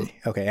 I see.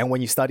 Okay. And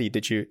when you studied,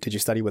 did you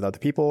study with other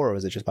people, or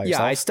was it just by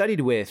yourself? Yeah, I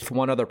studied with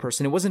one other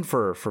person. It wasn't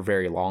for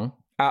very long.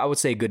 I would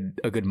say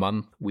a good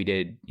month. We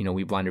did,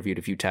 we blind reviewed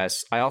a few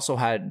tests. I also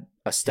had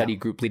a study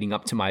group leading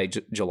up to my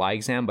July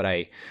exam, but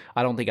I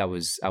don't think I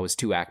was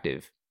too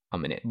active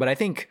in it. But I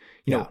think,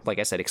 like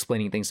I said,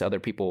 explaining things to other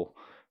people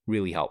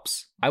really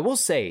helps. I will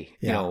say,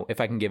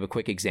 if I can give a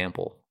quick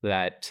example,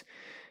 that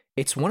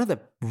it's one of the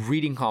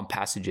reading comp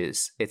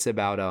passages. It's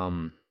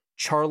about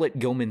Charlotte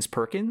Gilman's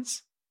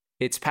Perkins.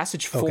 It's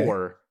passage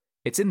 4. Okay.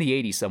 It's in the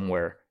 80s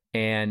somewhere.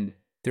 And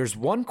there's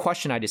one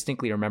question I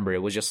distinctly remember.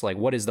 It was just like,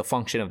 what is the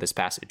function of this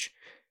passage?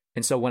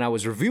 And so when I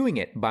was reviewing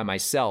it by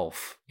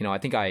myself, I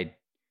think I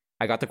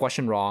got the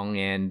question wrong.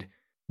 And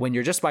when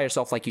you're just by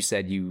yourself, like you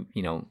said,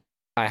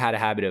 I had a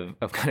habit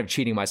of kind of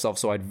cheating myself.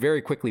 So I'd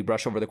very quickly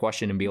brush over the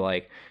question and be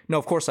like, no,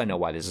 of course I know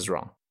why this is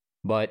wrong.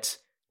 But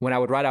when I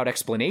would write out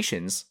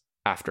explanations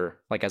after,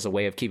 like as a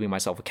way of keeping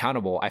myself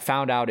accountable, I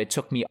found out it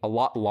took me a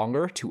lot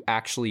longer to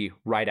actually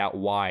write out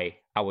why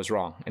I was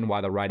wrong and why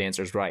the right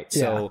answer is right. Yeah.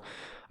 So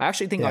I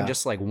actually think on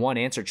just like one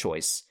answer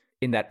choice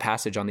in that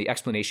passage on the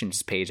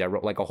explanations page, I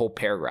wrote like a whole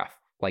paragraph,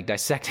 like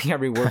dissecting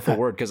every word for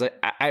word, because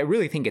I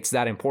really think it's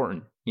that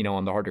important,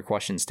 on the harder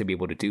questions to be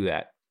able to do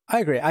that. I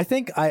agree. I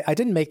think I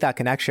didn't make that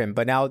connection,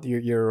 but now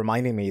you're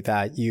reminding me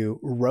that you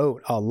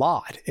wrote a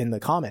lot in the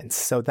comments.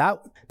 So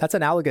that's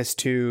analogous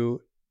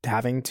to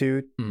having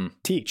to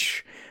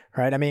teach,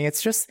 right? I mean,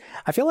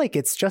 I feel like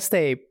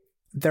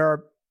there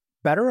are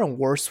better and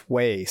worse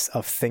ways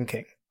of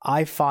thinking.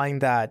 I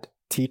find that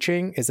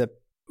teaching is a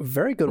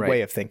very good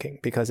way of thinking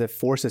because it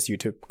forces you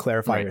to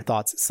clarify your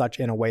thoughts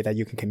in a way that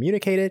you can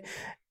communicate it.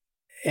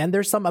 And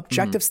there's some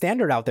objective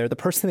standard out there. The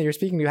person that you're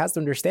speaking to has to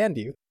understand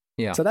you.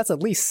 Yeah. So that's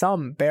at least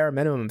some bare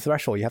minimum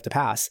threshold you have to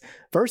pass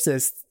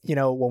versus,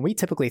 when we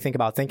typically think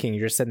about thinking,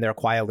 you're just sitting there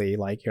quietly,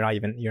 like you're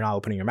not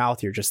opening your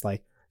mouth. You're just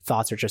like,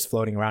 thoughts are just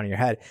floating around in your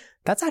head.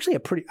 That's actually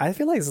I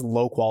feel like it's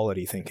low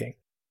quality thinking.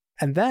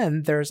 And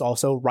then there's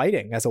also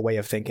writing as a way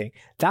of thinking.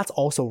 That's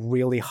also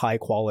really high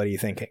quality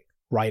thinking,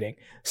 writing.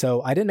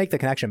 So I didn't make the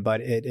connection,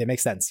 but it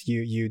makes sense.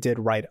 You did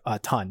write a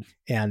ton,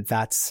 and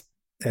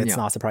it's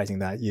not surprising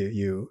that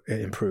you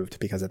improved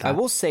because of that. I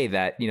will say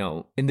that,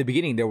 in the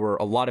beginning, there were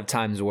a lot of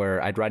times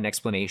where I'd write an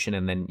explanation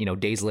and then,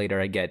 days later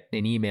I'd get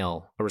an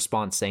email, a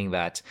response saying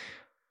that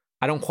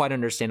I don't quite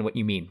understand what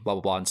you mean, blah,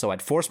 blah, blah. And so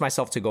I'd force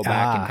myself to go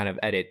back and kind of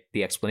edit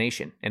the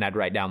explanation. And I'd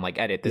write down like,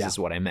 edit, this is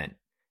what I meant.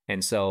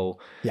 And so,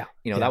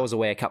 that was a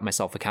way I kept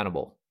myself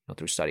accountable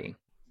through studying.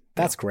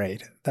 That's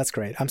great. That's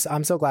great.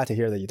 I'm so glad to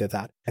hear that you did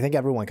that. I think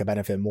everyone could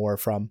benefit more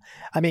from,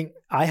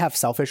 I have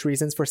selfish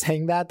reasons for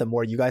saying that. The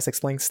more you guys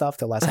explain stuff,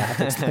 the less I have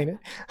to explain it.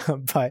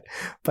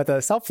 But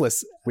the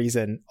selfless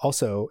reason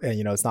also,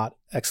 and it's not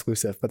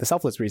exclusive, but the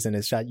selfless reason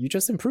is that you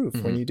just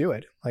improve when you do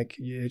it. Like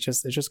it's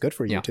just good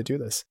for you to do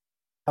this.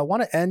 I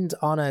want to end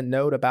on a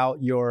note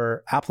about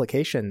your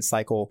application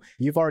cycle.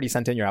 You've already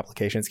sent in your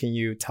applications. Can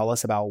you tell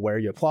us about where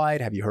you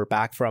applied? Have you heard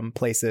back from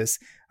places?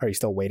 Are you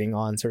still waiting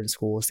on certain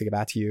schools to get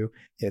back to you?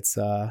 It's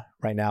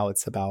right now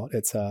it's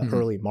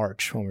early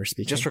March when we're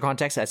speaking. Just for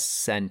context, I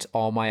sent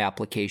all my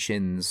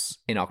applications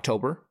in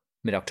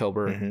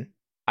mid-October.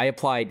 I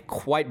applied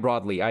quite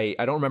broadly. I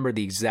don't remember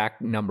the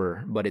exact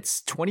number, but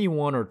it's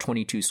 21 or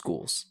 22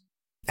 schools.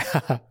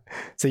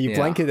 So you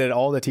blanketed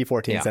all the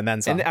T14s and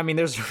then some. And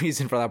there's a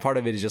reason for that. Part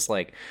of it is just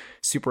like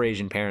super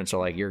Asian parents are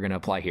like, you're going to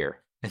apply here.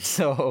 And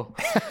so,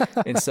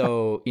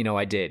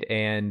 I did.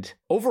 And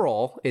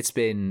overall, it's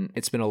been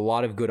a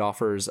lot of good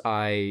offers.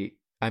 I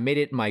made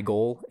it my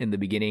goal in the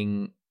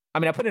beginning.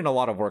 I put in a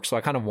lot of work, so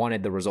I kind of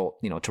wanted the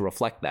result, to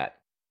reflect that.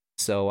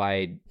 So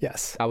I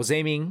was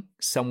aiming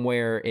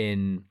somewhere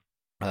in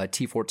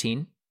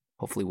T14,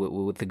 hopefully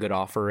with the good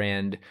offer.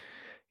 And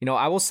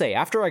I will say,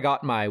 after I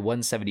got my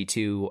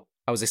 172,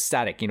 I was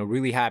ecstatic,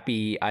 really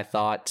happy. I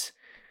thought,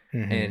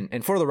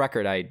 and for the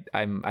record,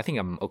 I think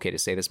I'm okay to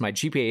say this. My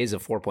GPA is a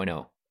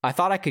 4.0. I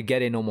thought I could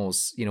get in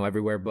almost,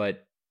 everywhere,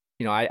 but,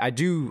 I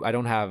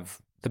don't have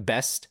the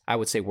best, I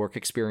would say, work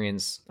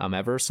experience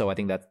ever. So I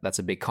think that's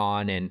a big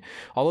con. And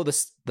although the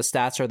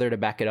stats are there to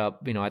back it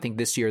up, I think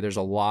this year it's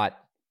a lot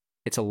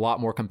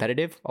more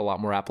competitive, a lot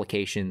more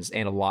applications,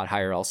 and a lot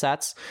higher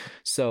LSATs.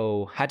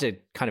 So had to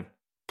kind of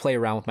play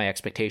around with my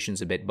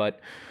expectations a bit. But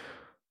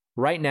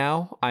right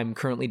now, I'm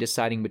currently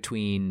deciding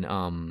between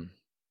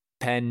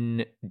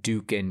Penn,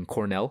 Duke, and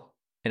Cornell.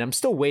 And I'm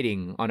still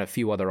waiting on a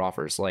few other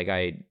offers. Like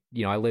I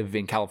live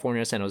in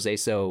California, San Jose,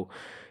 so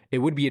it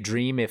would be a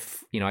dream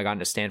if, I got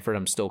into Stanford.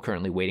 I'm still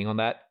currently waiting on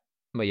that.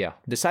 But yeah,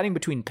 deciding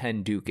between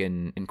Penn, Duke,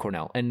 and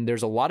Cornell. And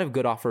there's a lot of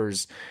good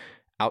offers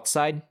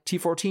outside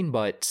T14,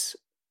 but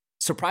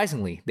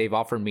surprisingly, they've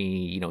offered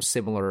me,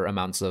 similar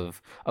amounts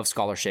of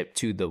scholarship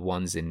to the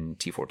ones in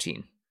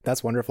T14.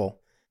 That's wonderful.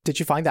 Did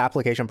you find the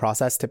application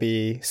process to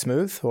be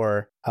smooth,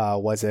 or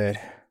was it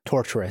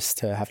torturous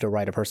to have to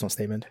write a personal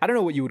statement? I don't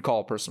know what you would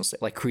call a personal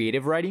statement, like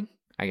creative writing.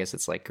 I guess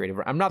it's like creative.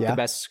 I'm not the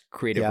best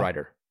creative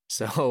writer.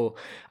 So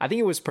I think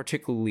it was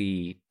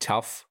particularly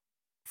tough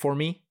for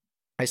me.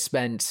 I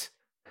spent,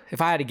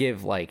 if I had to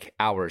give like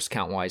hours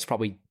count wise,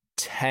 probably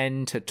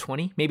 10 to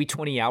 20, maybe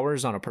 20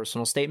 hours on a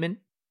personal statement.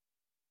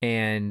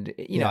 And,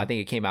 I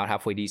think it came out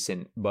halfway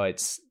decent,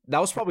 but that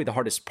was probably the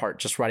hardest part,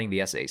 just writing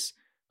the essays.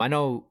 I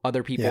know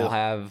other people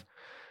have,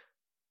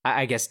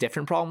 I guess,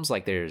 different problems.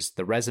 Like there's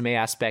the resume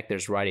aspect,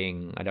 there's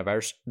writing a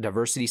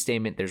diversity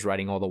statement, there's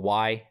writing all the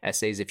why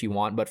essays if you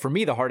want. But for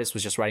me, the hardest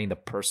was just writing the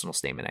personal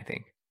statement, I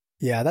think.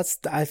 Yeah,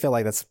 I feel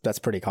like that's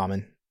pretty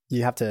common.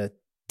 You have to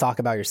talk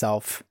about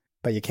yourself,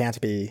 but you can't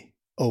be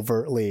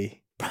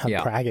overtly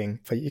bragging.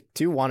 But you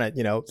do want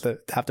to,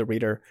 have the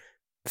reader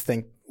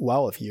think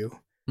well of you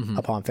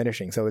upon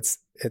finishing. So it's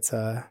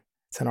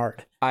an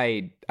art.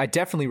 I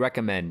definitely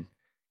recommend,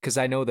 because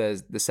I know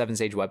the Seven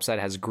Sage website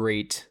has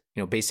great,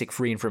 basic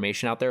free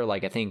information out there.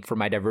 Like I think for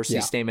my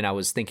diversity statement, I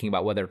was thinking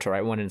about whether to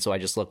write one. And so I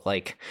just looked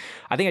like,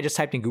 I think I just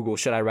typed in Google,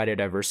 should I write a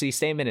diversity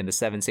statement? And the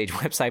Seven Sage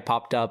website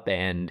popped up.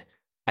 And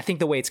I think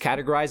the way it's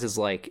categorized is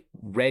like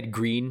red,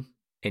 green,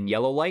 and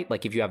yellow light.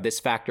 Like if you have this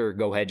factor,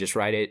 go ahead, just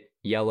write it.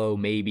 Yellow,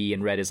 maybe,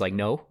 and red is like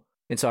no.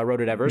 And so I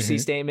wrote a diversity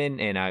statement,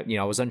 and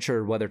I was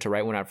unsure whether to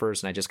write one at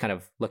first. And I just kind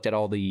of looked at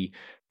all the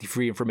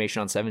free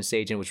information on Seven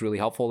Sage, and it was really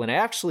helpful. And I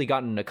actually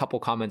gotten a couple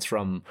comments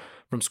from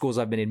schools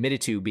I've been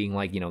admitted to being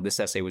like, this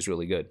essay was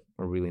really good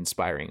or really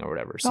inspiring or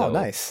whatever. So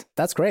nice.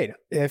 That's great.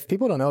 If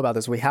people don't know about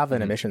this, we have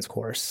an admissions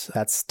course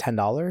that's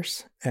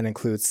 $10 and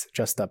includes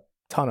just a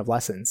ton of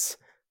lessons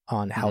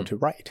on how to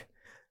write.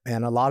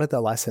 And a lot of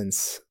the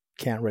lessons,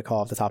 can't recall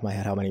off the top of my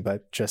head how many,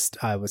 but just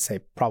I would say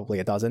probably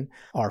a dozen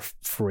are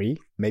free,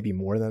 maybe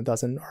more than a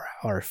dozen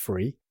are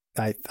free.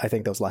 I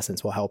think those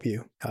lessons will help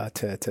you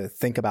to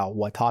think about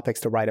what topics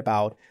to write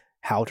about,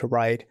 how to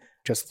write,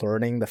 just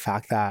learning the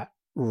fact that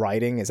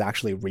writing is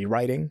actually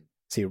rewriting.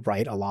 So you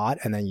write a lot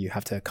and then you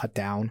have to cut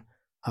down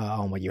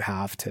on what you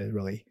have to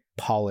really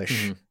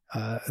polish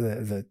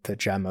the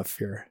gem of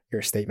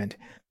your statement.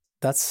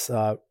 That's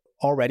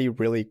already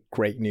really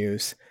great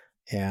news.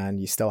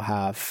 And you still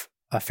have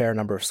a fair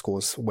number of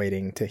schools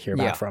waiting to hear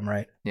back from,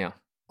 right? Yeah.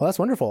 Well, that's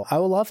wonderful. I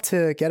would love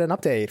to get an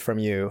update from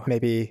you,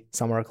 maybe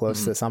somewhere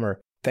close to the summer.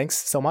 Thanks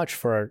so much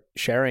for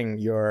sharing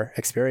your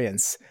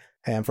experience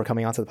and for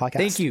coming onto the podcast.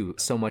 Thank you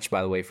so much,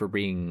 by the way, for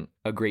being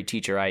a great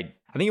teacher. I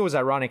think it was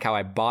ironic how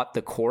I bought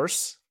the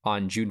course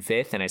on June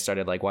 5th and I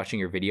started like watching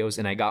your videos,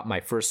 and I got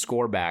my first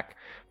score back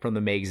from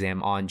the May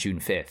exam on June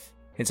 5th.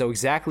 And so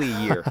exactly a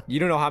year. You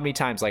don't know how many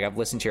times like I've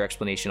listened to your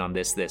explanation on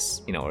this,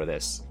 or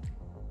this.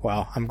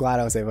 Wow, I'm glad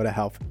I was able to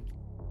help.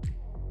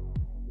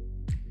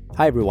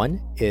 Hi everyone,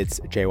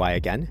 it's JY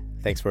again.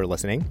 Thanks for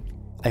listening.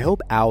 I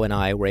hope Al and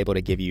I were able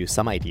to give you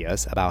some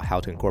ideas about how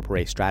to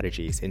incorporate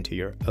strategies into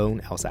your own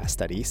LSAT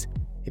studies.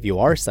 If you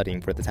are studying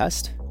for the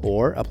test,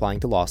 or applying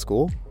to law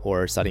school,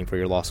 or studying for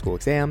your law school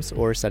exams,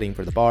 or studying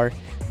for the bar,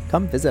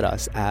 come visit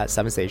us at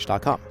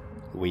sevensage.com.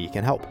 We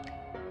can help.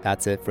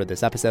 That's it for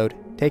this episode.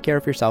 Take care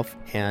of yourself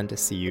and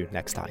see you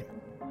next time.